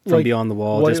 Walkers from like beyond the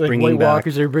wall, White, just like bringing White back.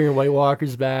 Walkers. They were bringing White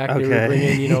Walkers back. They were Okay.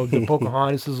 bringing the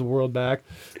Pocahontas of the world back,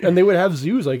 and they would have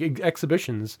zoos like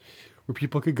exhibitions where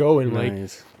people could go and like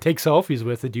Nice. take selfies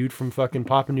with a dude from fucking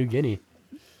Papua New Guinea.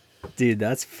 Dude,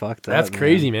 that's fucked up. That's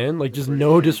crazy, man. Like just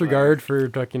no disregard for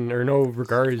fucking or no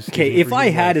regards. Okay, if I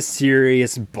had a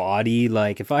serious body,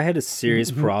 like if I had a serious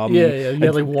problem, yeah, you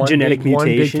had like one genetic big, one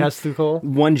big mutation, testicle.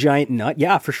 one giant nut,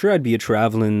 yeah, for sure I'd be a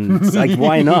traveling. Like,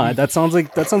 why not? That sounds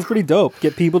pretty dope.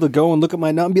 Get people to go and look at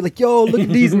my nut and be like, "Yo, look at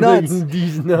these nuts."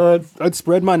 These nuts. I'd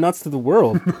spread my nuts to the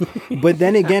world. But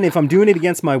then again, if I'm doing it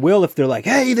against my will, if they're like,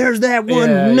 "Hey, there's that one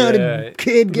Yeah, nutted yeah.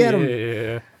 kid, get him,"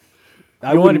 Yeah.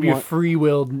 I You want to wouldn't be a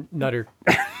free-willed nutter.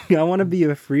 I want to be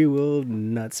a free will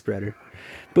nut spreader.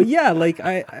 But yeah, like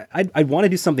I'd want to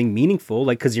do something meaningful,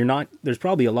 like because there's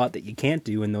probably a lot that you can't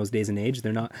do in those days and age.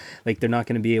 They're not going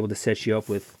to be able to set you up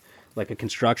with like a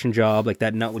construction job. Like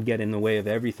that nut would get in the way of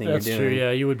everything That's you're doing. true.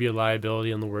 Yeah, you would be a liability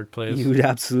in the workplace. You would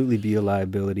absolutely be a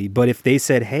liability. But if they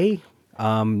said, "Hey,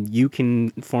 you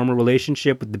can form a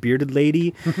relationship with the bearded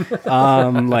lady,"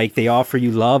 like they offer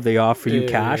you love, they offer you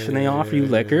cash, and they offer you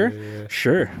liquor,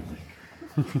 sure.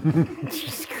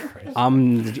 Jesus Christ.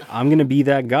 I'm gonna be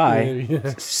that guy,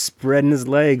 Yeah. spreading his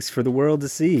legs for the world to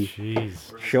see.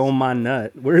 Jeez. Show 'em my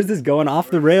nut. Where is this going? Off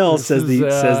the rails, says the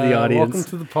audience. Welcome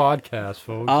to the podcast,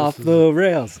 folks. Off This is- the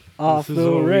rails. Off this is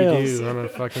the what rails. we do on a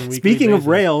fucking weekly Speaking of basis.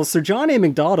 rails, Sir John A.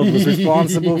 Macdonald was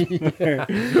responsible for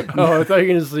Oh, I thought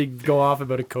you were gonna like, go off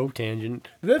about a coke tangent.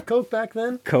 Did they have coke back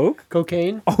then? Coke.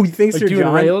 Cocaine? Oh, you think Like Sir doing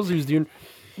John? rails? He was doing.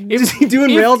 Is he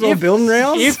doing rails while building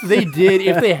rails? If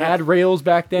they had rails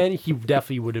back then, he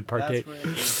definitely would have partaken.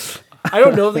 I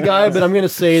don't know the guy, but I'm gonna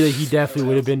say that he definitely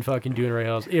would have been fucking doing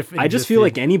rails. If it I just feel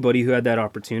like existed. anybody who had that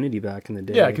opportunity back in the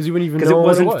day. Yeah, 'cause you wouldn't even because know it what it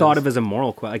wasn't was. thought of as a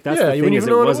moral like that's yeah, the you thing wouldn't is even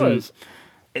know it what wasn't. it was.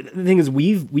 The thing is,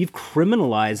 we've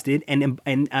criminalized it,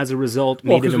 and as a result,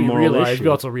 Well, made it because a moral we issue.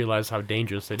 also realized how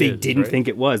dangerous it They is. didn't right? think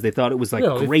it was. They thought it was like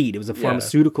No, they- great. It was a yeah.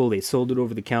 pharmaceutical. They sold it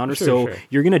over the counter. Sure, so sure.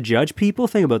 you're gonna judge people.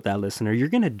 Think about that, listener. You're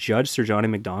gonna judge Sir John A.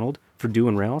 Macdonald for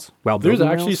doing rails while There's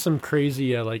building actually rails? some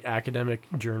crazy like academic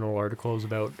journal articles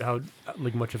about how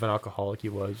like much of an alcoholic he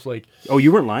was. Like Oh, you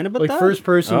weren't lying about like that. first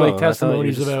person Oh, like I thought you were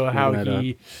testimonies just about how making that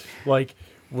he like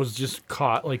was just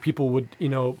caught. Like people would Just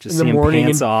in see the him morning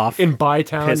pants off, in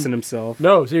Bytown pissing himself.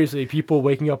 No, seriously, people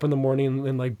waking up in the morning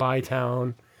in like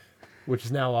Bytown, which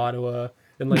is now Ottawa,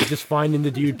 and like just finding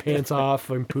the dude pants off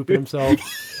and pooping himself.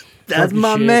 That's Funky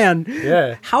my shit. man.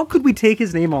 Yeah. How could we take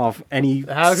his name off any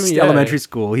How can we- yeah. elementary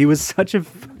school? He was such a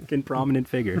fucking prominent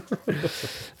figure.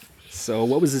 So,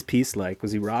 what was his piece like?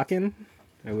 Was he rocking,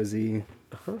 or was he?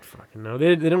 I don't fucking know.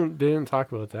 They didn't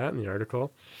talk about that in the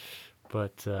article,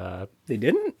 but They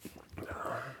didn't.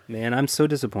 Man, I'm so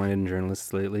disappointed in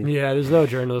journalists lately. yeah, there's no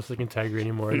journalistic integrity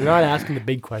anymore. They're not asking the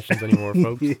big questions anymore,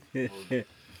 folks.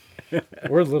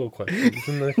 Or little questions.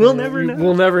 And the- We'll never know.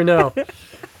 We'll never know.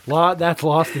 That's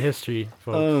lost to history,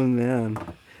 folks. Oh man,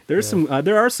 there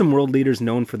are some world leaders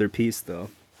known for their peace, though.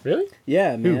 Really?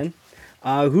 Yeah, man.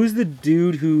 Who's the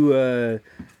dude who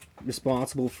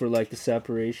responsible for like the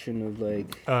separation of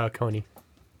like Coney.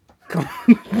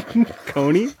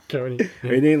 Coney? Coney.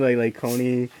 Are they like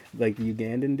Coney, like the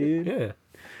Ugandan dude? Yeah.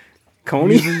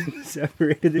 Coney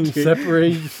separated the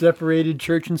church. Separated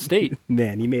church and state.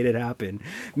 Man, he made it happen.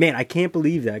 Man, I can't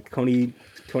believe that. Coney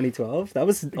 2012? That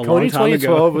was a long Coney time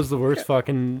 2012 ago. was the worst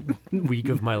fucking week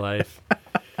of my life.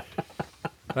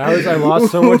 I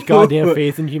lost so much goddamn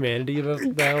faith in humanity about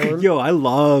that one. Yo, I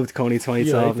loved Coney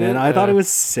 2012, liked man. it? I thought it was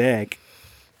sick.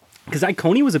 Because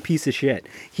Coney was a piece of shit.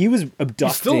 He was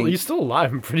abducting. He's still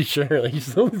alive, I'm pretty sure. Like,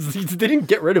 they didn't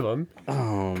get rid of him.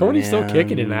 Oh, Coney's still man.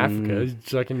 kicking in Africa. He's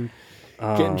fucking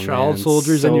getting child Man.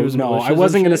 soldiers and he was No, militias I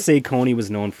wasn't and going to shit. say Coney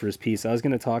was known for his piece. I was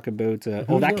going to talk about...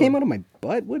 oh, that came out of my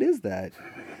butt? What is that?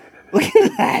 Look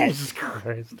at that. Jesus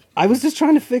Christ. I was just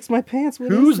trying to fix my pants. What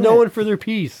Who's is that? known for their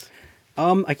peace?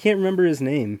 I can't remember his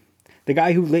name. The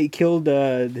guy who killed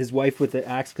his wife with the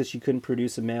axe because she couldn't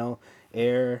produce a male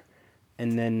heir.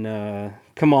 And then,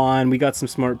 come on, we got some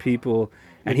smart people.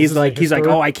 And he's like,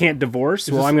 oh, I can't divorce.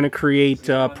 Well, I'm going to create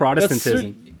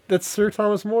Protestantism. That's Sir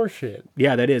Thomas More shit.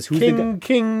 Yeah, that is. Who's the guy?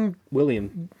 King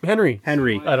William. Henry. I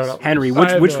don't know. Henry.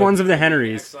 Which ones of the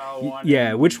Henrys?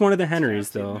 Yeah, which one of the Henrys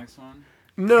though?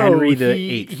 No, Henry the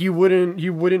Eighth. He wouldn't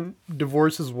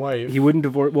divorce his wife. He wouldn't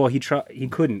divorce. Well, he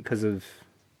couldn't because of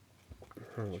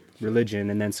religion,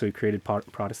 and then so he created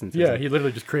Protestantism. Yeah, he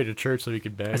literally just created a church so he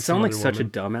could bang. I sound like such a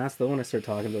dumbass though when I start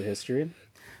talking about history.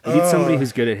 We need somebody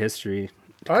who's good at history.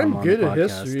 I'm good at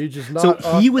history, just not.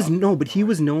 So he was he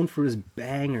was known for his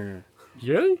banger.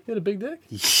 Really? He had a big dick?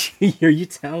 Are you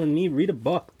telling me? Read a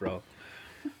book, bro.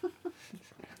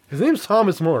 His name's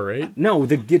Thomas More, right? No,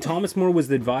 Thomas More was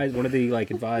one of the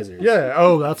advisors. Yeah.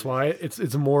 Oh, that's why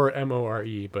it's More More,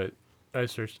 but I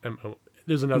searched Mo.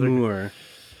 There's another Moore.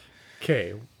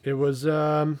 Okay, it was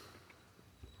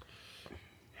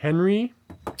Henry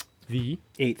the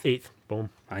Eighth. Boom.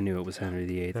 I knew it was Henry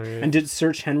VIII. Henry VIII. And did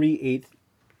search Henry VIII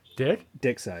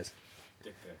dick size.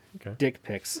 Okay. Dick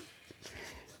pics.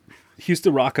 He used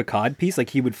to rock a cod piece, like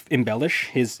he would embellish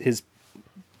his.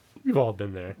 We've all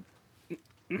been there.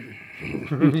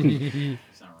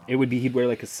 It would be he'd wear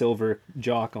like a silver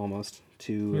jock almost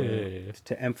to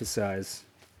emphasize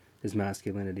his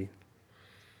masculinity.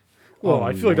 Well,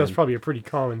 I feel like that's probably a pretty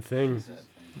common thing.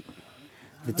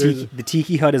 The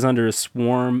tiki hut is under a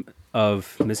swarm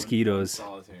of mosquitoes.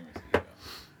 Solitary mosquito.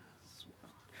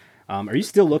 Are you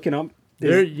still looking up?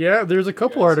 There's a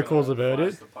couple articles about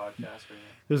it.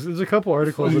 There's a couple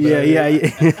articles about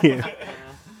it. Yeah.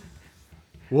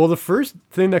 Well, the first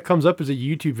thing that comes up is a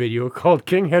YouTube video called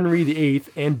King Henry VIII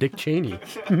and Dick Cheney.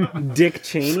 Dick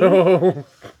Cheney? So,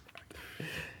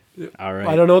 all right.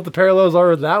 I don't know what the parallels are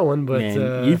with that one, but...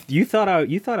 Man, you thought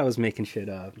I was making shit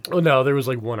up. Oh, no, there was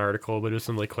like one article, but it was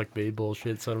some like clickbait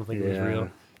bullshit, so I don't think it was Yeah. real.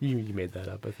 You made that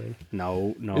up, I think.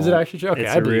 No. Is it actually true? Okay,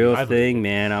 it's I a believe real it, I believe thing,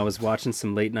 man. I was watching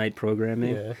some late night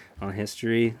programming Yeah. on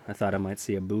history. I thought I might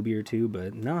see a boobie or two,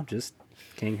 but no, just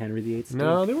King Henry VIII.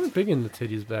 No, they weren't big in the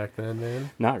titties back then,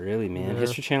 man. Not really, man. Yeah.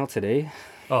 History Channel today.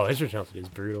 Oh, History Channel today is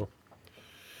brutal.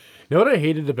 You know what I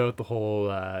hated about the whole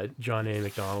John A.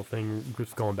 Macdonald thing,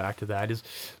 just going back to that, is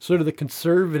sort of the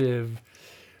conservative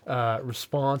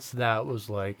response to that was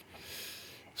like,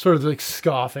 sort of like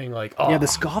scoffing, like, oh. Yeah, the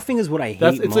scoffing is what I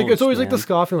hate. It's always like the man.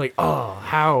 scoffing, like, oh,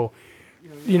 how,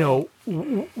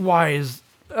 why is,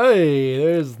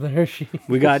 hey, there she.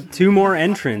 We got 2 more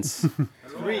entrants.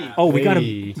 Oh, we got a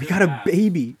Hey.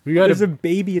 baby. There's a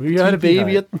baby. We got a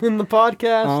baby in the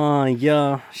podcast. Oh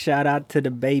yeah! Shout out to the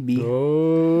baby.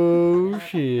 Oh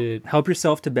shit! Help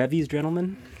yourself to bevies,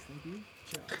 gentlemen.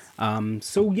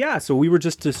 So we were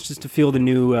just to fill the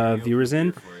new viewers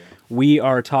in. We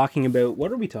are talking about,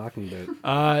 what are we talking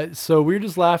about? So we were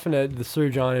just laughing at the Sir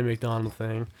John A. Macdonald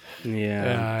thing.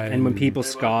 Yeah, and when people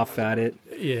scoff at it.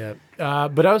 Yeah,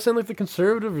 but I was saying like the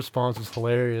conservative response was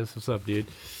hilarious. What's up, dude?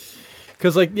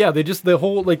 Because like the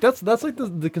whole like that's like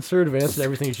the conservative answer to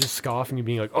everything is just scoffing and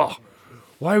being like, oh,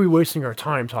 why are we wasting our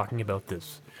time talking about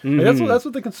this? Like, that's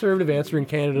what the conservative answer in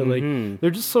Canada, like, they're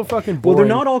just so fucking boring. Well,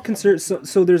 they're not all conservative.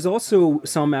 So there's also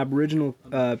some Aboriginal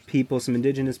people, some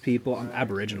Indigenous people,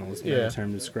 Aboriginal is the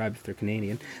term to describe if they're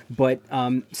Canadian, but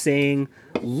saying,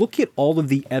 look at all of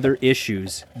the other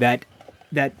issues that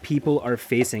people are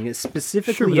facing,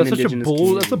 specifically in Indigenous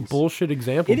communities. That's a bullshit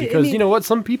example because you know what?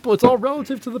 Some people, it's all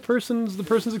relative to the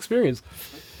person's experience.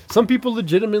 Some people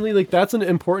legitimately, like, that's an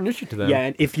important issue to them. Yeah,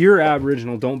 and if you're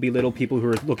Aboriginal, don't belittle people who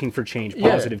are looking for change,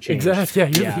 positive change. Exactly.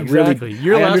 Exactly. Really,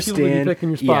 You're I last people to be understand. picking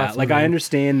your spots. Yeah, like I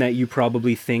understand that you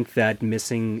probably think that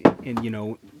missing,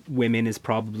 women is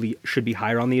probably should be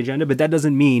higher on the agenda, but that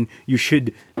doesn't mean you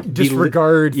should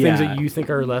disregard things that you think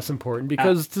are less important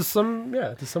because to someone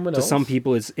else, to some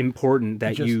people, it's important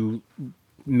that you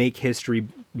make history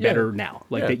better now,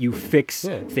 like that you fix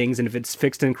things, and if it's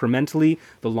fixed incrementally,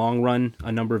 the long run,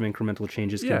 a number of incremental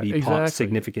changes can be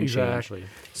significant change.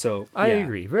 So I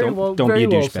agree. Don't be a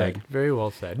douchebag. Very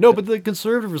well said. No, but the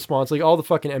conservative response, like all the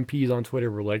fucking MPs on Twitter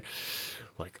were like,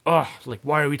 like, oh, like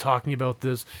why are we talking about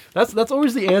this? That's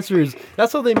always the answer. Is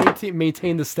that's how they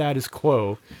maintain the status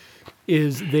quo.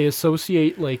 Is they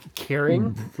associate like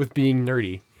caring with being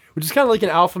nerdy, which is kind of like an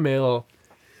alpha male.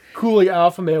 Cool, like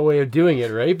alpha male way of doing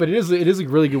it, right? But it is a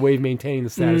really good way of maintaining the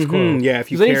status quo. Yeah, if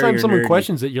you because care, anytime you're someone nerdy.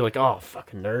 questions it, you're like, oh,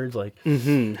 fucking nerds, like,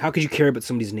 How could you care about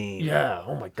somebody's name? yeah,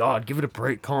 oh my god, give it a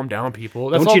break, calm down, people.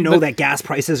 Don't you know that gas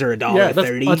prices are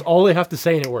 $1.30? That's all they have to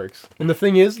say, and it works. And the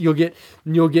thing is, you'll get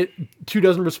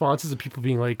 24 responses of people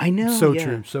being like, I know. so yeah.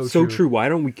 true, so so true. true. Why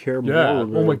don't we care more? Yeah.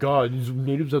 Oh my god, these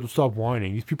natives have to stop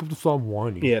whining. These people have to stop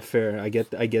whining. Yeah, fair. I get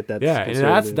that. Yeah,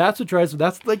 and that's what drives.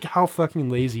 That's like how fucking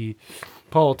lazy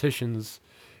politicians.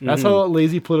 That's how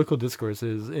lazy political discourse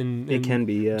is in It can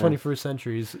be, yeah. 21st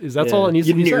centuries. Is that's all it needs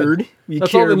You to be nerd. said. You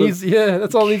That's care all it about- needs. Yeah,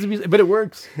 that's all it needs to be. But it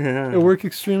works. It works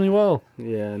extremely well.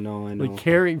 Yeah, no, I know. Like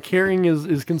caring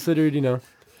is considered,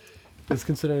 is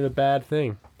considered a bad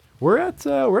thing. We're at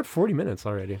 40 minutes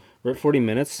already. We're at 40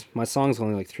 minutes. My song's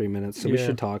only like 3 minutes, so we Yeah.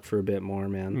 should talk for a bit more,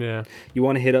 man. Yeah. You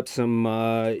want to hit up some?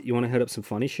 You want to hit up some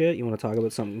funny shit? You want to talk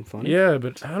about something funny? Yeah,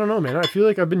 but I don't know, man. I feel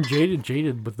like I've been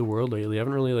jaded with the world lately. I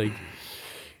haven't really like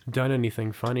done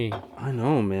anything funny. I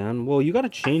know, man. Well, you got to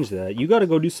change that. You got to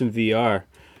go do some VR.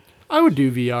 I would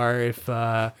do VR if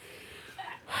I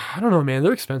don't know, man.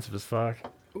 They're expensive as fuck.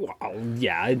 Well,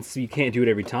 yeah, you can't do it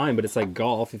every time, but it's like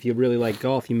golf. If you really like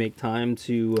golf, you make time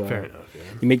to. Fair enough. Yeah.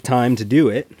 You make time to do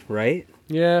it, right?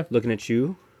 Yeah. Looking at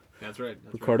you, That's right.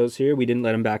 Ricardo's here. We didn't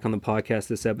let him back on the podcast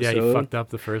this Yeah, episode. he fucked up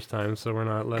the first time, so we're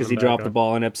not letting Because him he back dropped on. the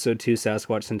ball in episode 2,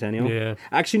 Sasquatch Centennial. Yeah.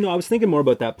 Actually, no, I was thinking more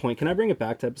about that point. Can I bring it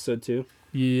back to episode 2?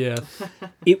 Yes.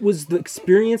 It was the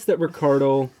experience that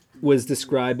Ricardo was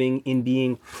describing in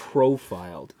being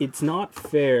profiled. It's not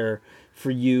fair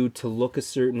for you to look a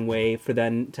certain way for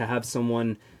then to have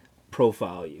someone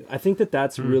profile you. I think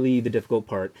that's really the difficult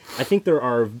part. I think there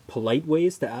are polite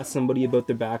ways to ask somebody about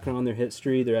their background, their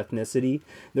history, their ethnicity.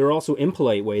 There are also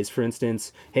impolite ways. For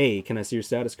instance, hey, can I see your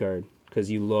status card?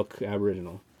 Because you look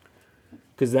Aboriginal.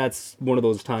 Because that's one of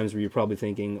those times where you're probably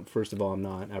thinking, first of all, I'm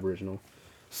not Aboriginal.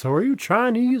 So are you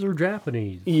Chinese or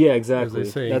Japanese? Yeah, As exactly. they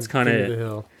say. That's kind King of of the it.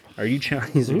 hill. Are you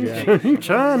Chinese or Japanese? Are you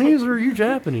Chinese or are you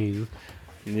Japanese?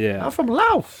 Yeah. I'm from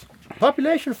Laos.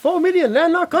 Population 4 million,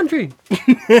 landlocked country.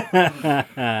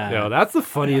 Yo, that's the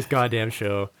funniest goddamn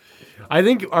show. I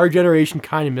think our generation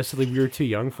kind of missed it. Like, we were too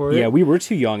young for it. Yeah, we were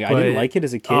too young. I didn't like it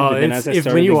as a kid, but then as I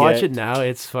started when you to watch get... it now,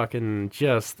 it's fucking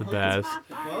just the best.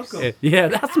 Welcome. Yeah,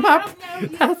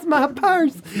 that's my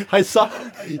purse. I saw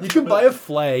you can buy a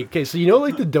flag. Okay, so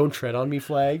like the "Don't Tread on Me"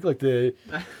 flag, like the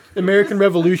American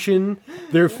Revolution.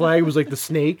 Their flag was like the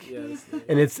snake,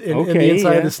 and it's in the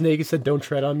inside of the snake. It said "Don't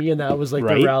tread on me," and that was like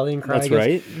the rallying cry. That's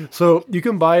right. So you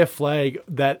can buy a flag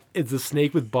that it's a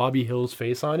snake with Bobby Hill's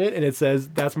face on it, and it says,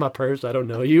 "That's my purse. I don't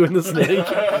know you," and the snake.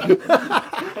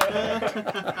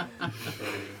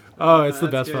 Oh, it's the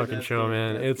best good, fucking that's show, good,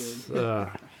 man. that's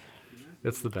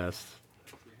It's the best.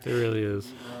 It really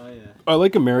is. Oh, yeah. I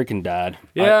like American Dad.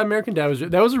 Yeah, American Dad was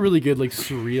a really good like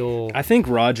surreal. I think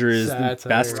Roger is Satire. the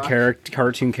best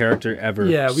cartoon character ever.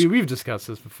 Yeah, we've discussed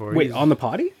this before. Wait, He's- on the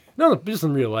potty? no, just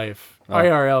in real life.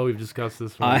 IRL, we've discussed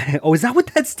this. Is that what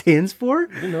that stands for?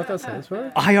 You know what that stands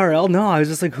for? IRL? No, I was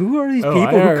just like, who are these Oh,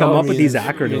 people who come IRL up with these means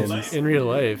acronyms? in real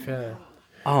life. Yeah.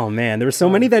 Oh man, there were so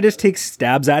many that I just take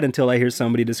stabs at until I hear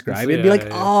somebody describe it and be Yeah, like,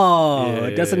 yeah. oh, Yeah,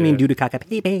 it doesn't yeah, mean yeah. due to caca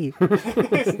pee.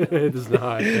 It does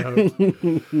not. No.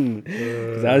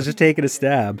 I was just taking a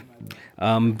stab.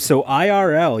 So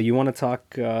IRL, you want to talk?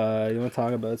 You want to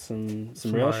talk about some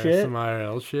real shit? Some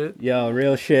IRL shit. Yo,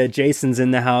 real shit. Jason's in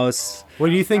the house. What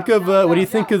do you think of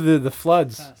the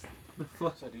floods? The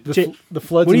floods.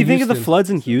 What do you in think of the Houston? floods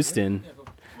in Houston?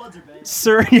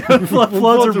 Sir, yeah, floods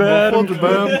are bad. Floods are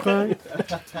bad.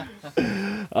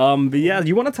 But yeah,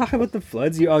 you want to talk about the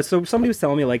floods? So somebody was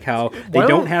telling me like how they Why don't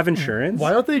don't- have insurance.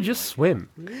 Why don't they just swim?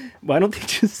 Why don't they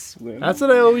just swim? That's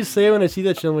what I always say when I see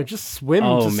that shit. I'm like, just swim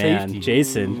Oh to man,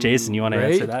 safety. Jason, you want to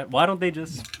Right? answer that? Why don't they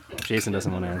just? Jason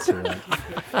doesn't want to answer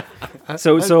that.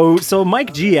 So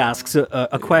Mike G asks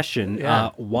a question. Yeah.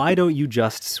 Why don't you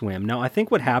just swim? Now I think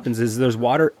what happens is there's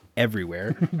water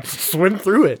everywhere. Swim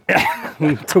through it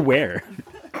To where?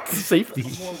 to safety. to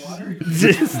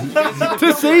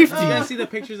You safety. guys see the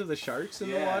pictures of the sharks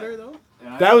in the water, though?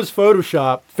 That was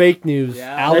Photoshop. Fake news.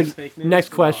 Alex- fake news. Next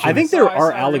question. I think there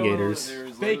are alligators.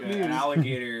 Fake news.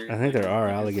 Alligator. I think there are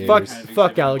alligators.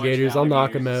 Fuck alligators. I'll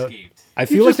knock them out. I I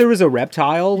feel like there was a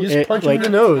reptile. You just punch him in the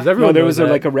nose. Everyone No, there knows was that.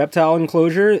 like a reptile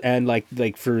enclosure, and like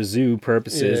for zoo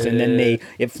purposes, and then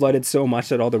it flooded so much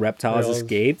that all the reptiles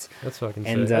escaped. That's fucking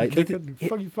And sick.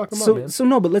 You fuck them so up, man. so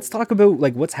no, but let's talk about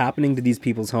like what's happening to these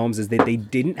people's homes is that they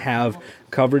didn't have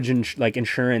coverage and like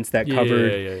insurance that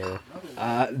covered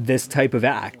this type of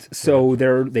act. So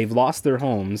they've lost their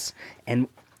homes, and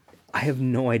I have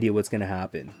no idea what's gonna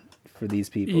happen for these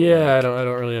people. Yeah, I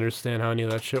don't really understand how any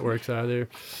of that shit works either.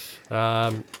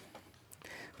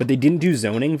 But they didn't do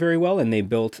zoning very well, and they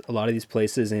built a lot of these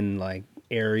places in like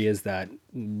areas that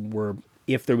were,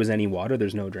 if there was any water,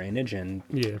 there's no drainage, and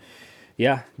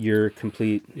you're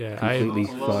completely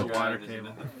fucked. Water is in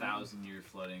a 1,000-year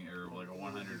flooding, or like a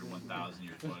 100 to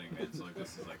 1,000-year flooding event. So like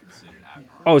this is like considered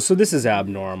abnormal. Oh, so this is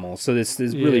abnormal. So this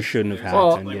really shouldn't have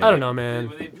happened. Well, I don't know, man.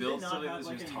 When they build stuff like this,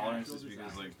 there's tolerances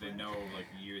because like they know like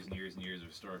years and years and years of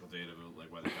historical data about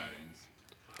like weather patterns,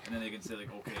 and then they can say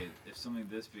like, okay, if something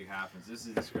this big happens, this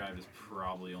is described as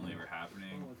probably only ever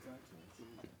happening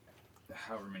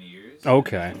however many years.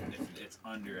 Okay. If it's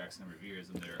under X number of years,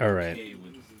 then they're All right. okay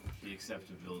with the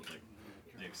acceptability, like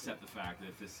they accept the fact that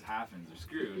if this happens, they're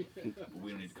screwed. But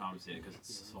we don't need to compensate it because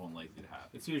it's so unlikely to happen.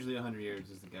 It's usually 100 years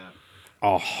is the gap.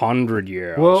 100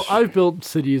 years. Well, I've built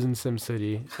cities in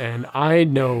SimCity, and I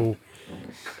know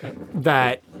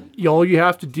that all you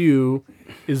have to do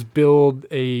is build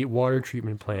a water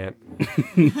treatment plant.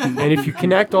 And if you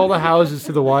connect all the houses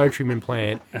to the water treatment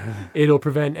plant, it'll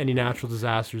prevent any natural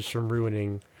disasters from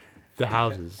ruining the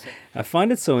houses. I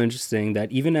find it so interesting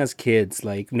that even as kids,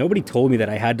 like nobody told me that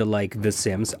I had to like The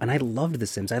Sims, and I loved The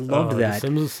Sims. I loved that. The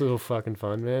Sims is so fucking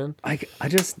fun, man. I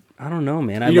don't know,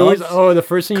 man. The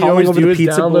first thing you calling always over do the is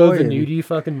pizza download boy the and- nudie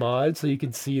fucking mod so you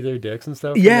can see their dicks and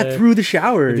stuff. Yeah, through the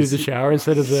showers. Do the shower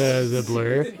instead of the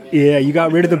blur. Yeah, you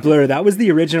got rid of the blur. That was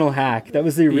the original hack. That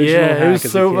was the original hack. Yeah, it was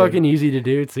as a so kid. fucking easy to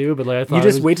do too. But like, I thought You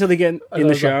just it was, wait till they get in the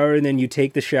was- shower, and then you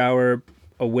take the shower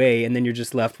away, and then you're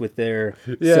just left with their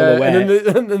yeah, silhouette.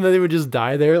 and then they would just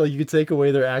die there. Like you could take away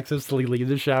their access to like, leave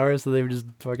the shower, so they would just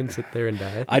fucking sit there and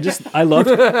die. I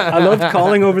loved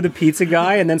calling over the pizza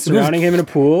guy and then surrounding him in a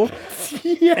pool,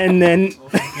 and then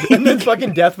And then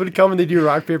fucking death would come and they do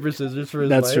rock paper scissors for his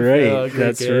that's life. right, Oh, great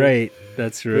that's game. right,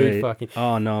 that's Great right. fucking-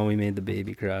 Oh no, we made the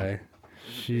baby cry.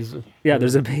 She's Yeah,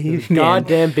 there's a baby. Man.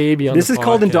 goddamn baby on This the is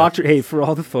called podcast. indoctrination. Hey, for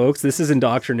all the folks, this is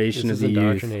indoctrination This of is the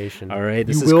indoctrination. youth. All right,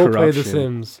 this you is will corruption. play The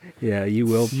Sims. Yeah, you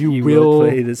will. You will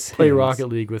play this. play Rocket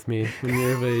League with me when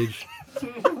you're of age.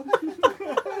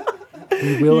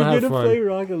 We will You're have gonna fun. play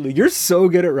Rocket League. You're so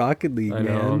good at Rocket League, I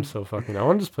know. man. I'm so fucking. I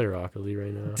want to just play Rocket League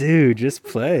right now. Dude, just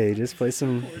play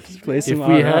some. If RL.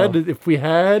 we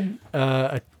had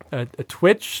a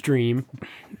Twitch stream,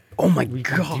 Oh my we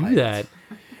god, could do that.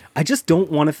 I just don't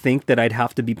want to think that I'd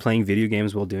have to be playing video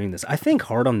games while doing this. I think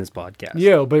hard on this podcast.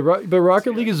 Yeah, but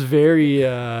Rocket League is very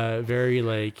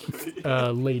like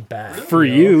laid back. For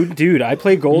know? you, dude, I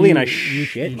play goalie and I You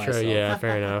shit try- myself. yeah,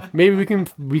 fair enough. Maybe we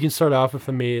can start off with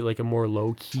a more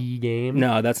low key game.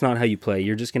 No, that's not how you play.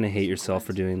 You're just gonna hate yourself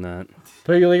for doing that.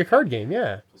 Play like a card game.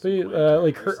 Yeah, play,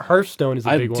 like Hearthstone is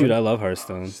a big one. Dude, I love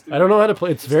Hearthstone. I don't know how to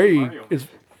play. It's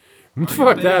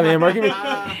fuck that, man.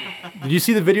 Did you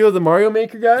see the video of the Mario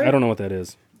Maker guy? I don't know what that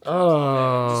is.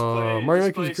 Oh, Mario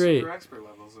Maker's great.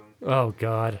 Oh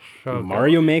god. Oh,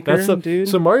 Mario Maker, God. dude.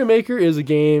 So Mario Maker is a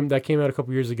game that came out a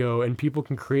couple years ago, and people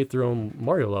can create their own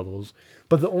Mario levels.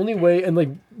 But the only way, and like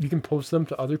you can post them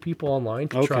to other people online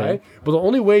to try. But the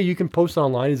only way you can post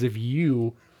online is if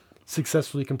you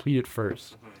successfully complete it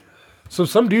first. So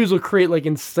some dudes will create like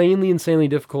insanely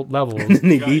difficult levels,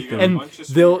 and they beat them. and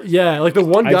they'll like the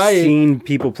one guy. I've seen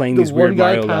people playing these weird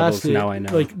Mario levels. It, Now I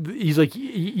know. Like he's like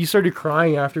he started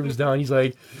crying after it was done. He's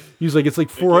like it's like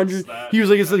 400. He was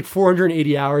like it's like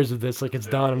 480 hours of this. Like it's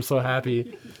done. I'm so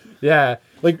happy. Yeah,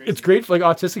 like it's great for like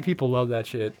autistic people love that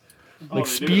shit. Like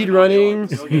speed running.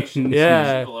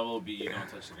 Yeah.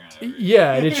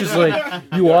 Yeah, and it's just like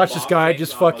you watch this guy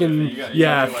just fucking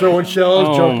throwing shells,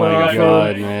 Oh jumping my off,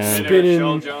 God, man.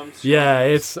 spinning. Yeah,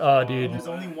 it's dude. There's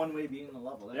only one way being in the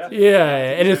level. That's it. Yeah,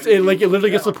 and it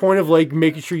literally gets to the point of like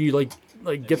making sure you like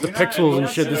get the pixels and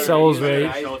shit. The cells right.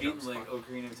 Like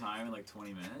Ocarina of Time in like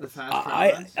 20 minutes.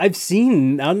 I've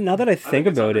seen now that I think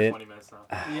about it.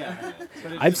 Yeah.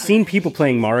 I've seen people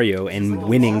playing Mario and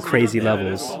winning crazy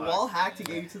levels. A wall hack to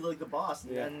get you to like the boss,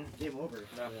 and then game over.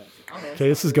 Okay,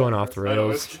 this is going off the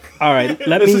rails. All right,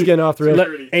 This is getting off the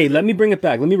rails. let me bring it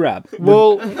back. Let me wrap.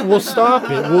 We'll stop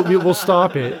it. We'll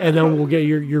stop it, and then we'll get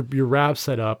your wrap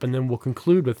set up, and then we'll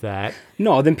conclude with that.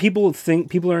 No, then people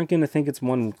aren't going to think it's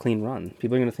one clean run.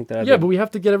 People are going to think that. Yeah, but we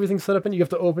have to get everything set up, and you have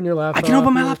to open your laptop. I can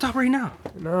open my laptop right now.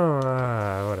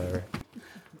 No, whatever.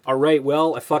 All right,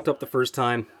 well, I fucked up the first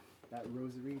time.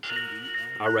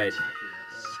 All right.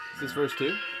 Is this verse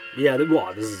 2? Yeah,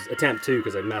 well, this is attempt 2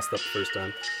 because I messed up the first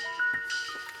time.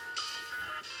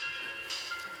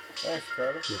 Thanks,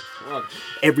 Carter. Yeah.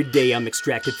 Every day I'm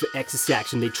extracted for excess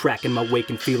action. They tracking my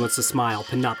waking feelings to smile.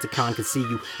 Panopticon can see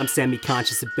you. I'm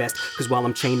semi-conscious at best. Cause while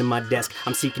I'm chained to my desk,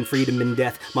 I'm seeking freedom in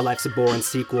death. My life's a boring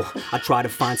sequel. I try to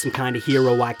find some kind of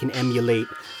hero I can emulate.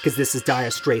 Cause this is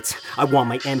dire straits. I want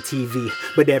my MTV.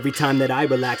 But every time that I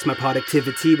relax, my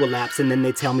productivity will lapse. And then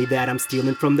they tell me that I'm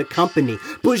stealing from the company.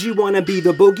 Bougie wanna be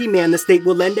the bogeyman. The state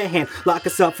will lend a hand. Lock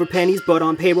us up for pennies, but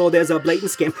on payroll there's a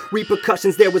blatant scam.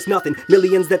 Repercussions, there was nothing.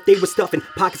 Millions that they were stuffing.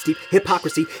 Pockets deep,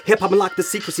 hypocrisy. Hip-hop unlocked the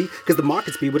secrecy. Cause the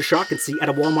markets be what a shark can see. At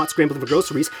a Walmart scrambling for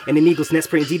groceries. And an eagle's nest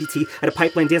spraying DDT. At a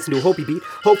pipeline dancing to a Hopi beat.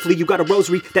 Hopefully you got a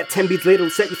rosary. That 10 beats later will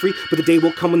set you free. But the day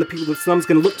will come when the people in the slums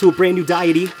gonna look to a brand new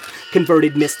deity.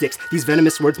 Converted mystics. These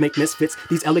venomous words make misfits.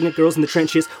 These elegant girls in the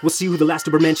trenches. We'll see who the last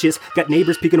of her mensch is. Got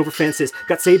neighbors peeking over fences.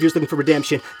 Got saviors looking for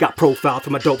redemption. Got profile for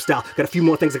my dope style. Got a few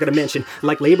more things I gotta mention.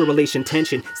 Like labor relation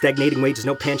tension. Stagnating wages,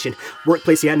 no pension.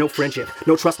 Workplace, yeah, no friendship.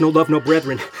 No trust, no love, no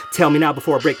brethren. Tell me now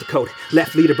before I break the code.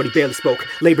 Left leader, but he barely spoke.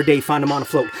 Labor Day, find him on a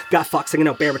float. Got Fox singing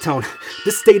out baritone.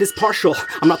 This state is partial.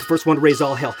 I'm not the first one to raise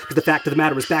all hell. Cause the fact of the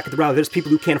matter is back at the rally, there's people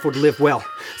who can't afford to live well.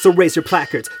 So raise your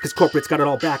placards. Cause corporates got it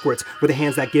all backwards. With the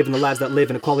hands that give and the lives that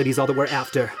live, and equality's all that we're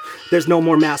after. There's no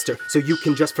more master, so you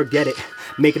can just forget it.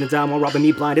 Making a dime while robbing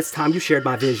me blind, it's time you shared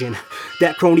my vision.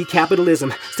 That crony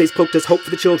capitalism stays cloaked as hope for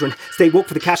the children. Stay woke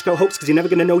for the cash cow hoax, cause you're never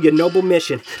gonna know your noble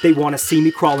mission. They wanna see me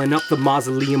crawling up the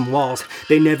mausoleum walls.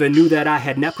 They never knew that I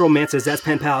had necromancers as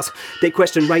pen pals. They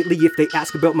question rightly if they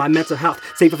ask about my mental health.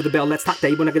 Save it for the bell, let's talk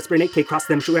day when I can spray an AK across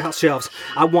them warehouse shelves.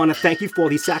 I wanna thank you for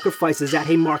these sacrifices at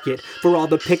Haymarket. For all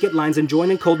the picket lines and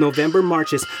joining cold November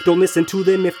marches. Don't listen to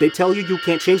them if they tell you you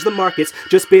can't change the markets.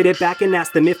 Just spit it back and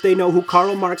ask them if they know who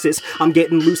Karl Marx is. I'm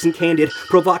getting loose and candid.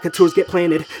 Provocateurs get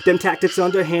planted. Them tactics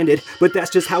underhanded. But that's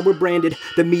just how we're branded.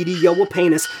 The media will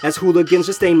paint us as hooligans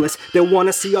just aimless. They'll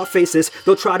wanna see our faces.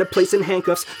 They'll try to place in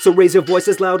handcuffs. So raise your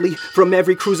voices loudly from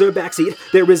every cruiser backseat.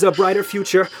 There is a brighter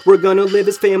future. We're gonna live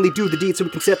as family. Do the deed so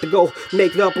we can set the goal.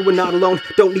 Make it up but we're not alone.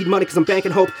 Don't need money cause I'm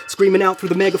banking hope. Screaming out through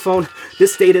the megaphone.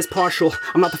 This state is partial.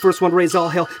 I'm not the first one to raise all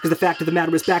hell. Cause the fact of the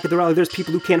matter is back at the rally there's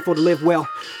people who can't afford to live well.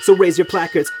 So raise your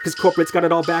placards, cause corporates got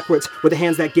it all backwards. With the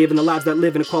hands that give and the lives that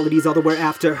live, and equality's all that we're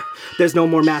after. There's no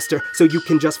more master, so you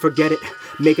can just forget it.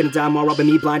 Making a dime while robbing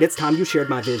me blind, it's time you shared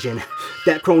my vision.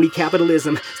 That crony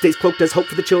capitalism stays cloaked as hope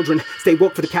for the children. Stay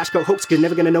woke for the cash cow hoax, cause you're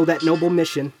never gonna know that noble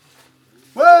mission.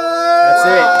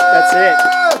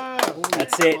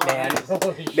 That's it, man.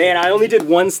 Man, I only did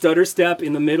one stutter step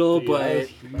in the middle, but...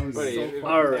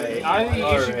 Alright. I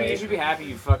think you should be happy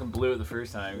you fucking blew it the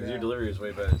first time, because your delivery was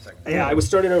way better the second time. Yeah, I was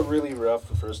starting out really rough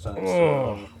the first time.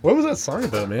 So. What was that song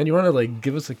about, man? You want to like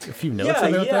give us a few notes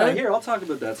about that? Here, I'll talk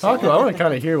about that song. I want to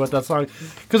kind of hear what that song...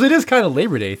 Because it is kind of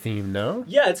Labor Day themed, no?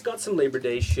 Yeah, it's got some Labor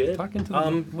Day shit.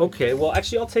 Okay, well,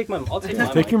 actually, I'll take my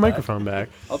Take your microphone back.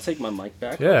 I'll take my mic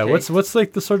back. Yeah, okay. what's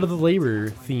like the sort of the labor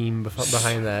theme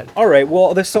behind that? All right,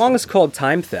 well, the song is called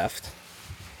Time Theft,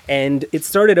 and it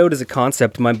started out as a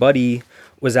concept. My buddy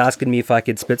was asking me if I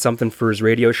could spit something for his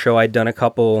radio show. I'd done a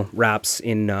couple raps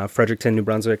in Fredericton, New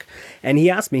Brunswick, and he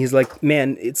asked me, he's like,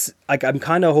 man, it's like, I'm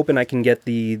kind of hoping I can get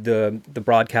the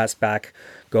broadcast back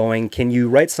going. Can you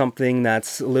write something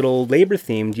that's a little labor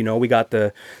themed? You know, we got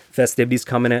the festivities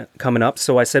coming up.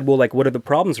 So I said, well, like, what are the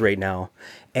problems right now?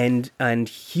 And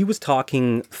he was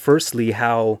talking firstly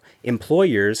how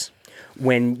employers,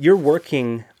 when you're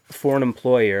working for an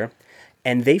employer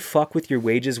and they fuck with your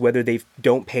wages, whether they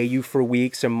don't pay you for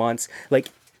weeks or months,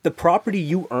 like the property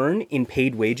you earn in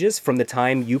paid wages from the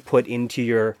time you put into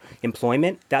your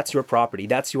employment, that's your property,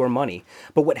 that's your money.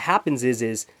 But what happens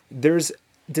is there's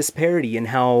disparity in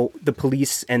how the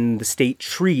police and the state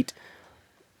treat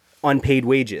unpaid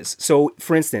wages. So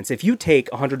for instance, if you take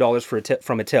 $100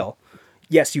 from a till,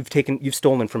 yes, you've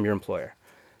stolen from your employer.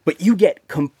 But you get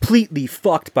completely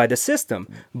fucked by the system.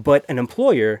 But an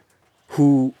employer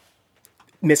who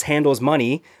mishandles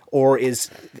money or is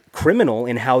criminal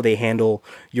in how they handle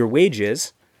your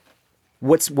wages,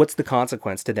 what's the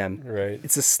consequence to them? Right.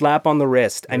 It's a slap on the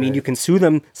wrist. I mean, you can sue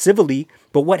them civilly,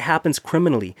 but what happens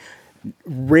criminally?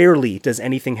 Rarely does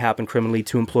anything happen criminally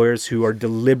to employers who are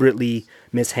deliberately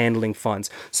mishandling funds.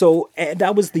 So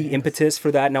that was the impetus for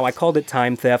that. Now I called it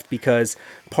time theft because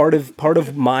part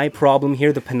of my problem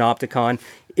here, the panopticon,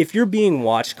 if you're being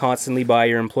watched constantly by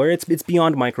your employer, it's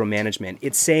beyond micromanagement.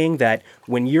 It's saying that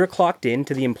when you're clocked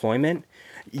into the employment,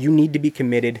 you need to be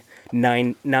committed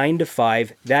 9 to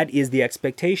 5, that is the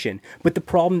expectation. But the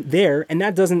problem there, and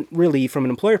that doesn't really, from an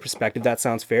employer perspective, that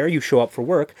sounds fair. You show up for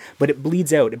work, but it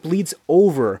bleeds out. It bleeds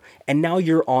over. And now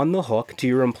you're on the hook to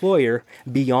your employer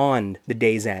beyond the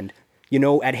day's end. You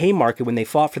know, at Haymarket, when they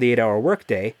fought for the 8-hour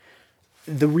workday,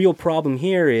 the real problem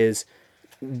here is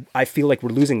I feel like we're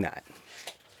losing that.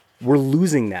 We're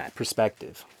losing that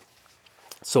perspective.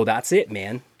 So that's it,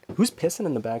 man. Who's pissing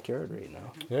in the backyard right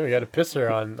now? Yeah, we got a pisser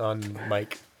on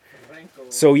Mike.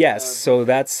 So yes, so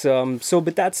that's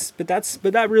but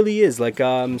that really is like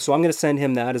so I'm gonna send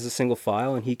him that as a single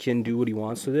file and he can do what he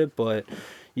wants with it. But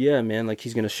yeah, man, like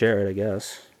he's gonna share it, I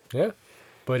guess. Yeah,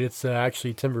 but it's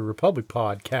actually Timber Republic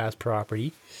podcast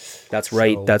property. That's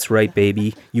right. So- That's right,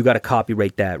 baby. You got to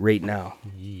copyright that right now.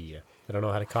 Yeah, I don't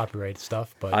know how to copyright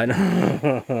stuff, but I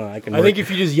know. I can. I think if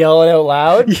you just yell it out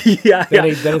loud, yeah. then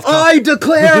it's I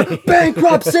declare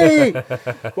bankruptcy.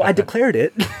 Well, I declared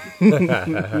it. You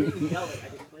can yell it. I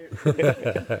declare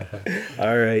it.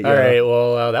 All right. all right.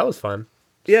 Well, that was fun.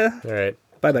 Yeah. All right.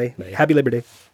 Bye bye. Happy Labor Day.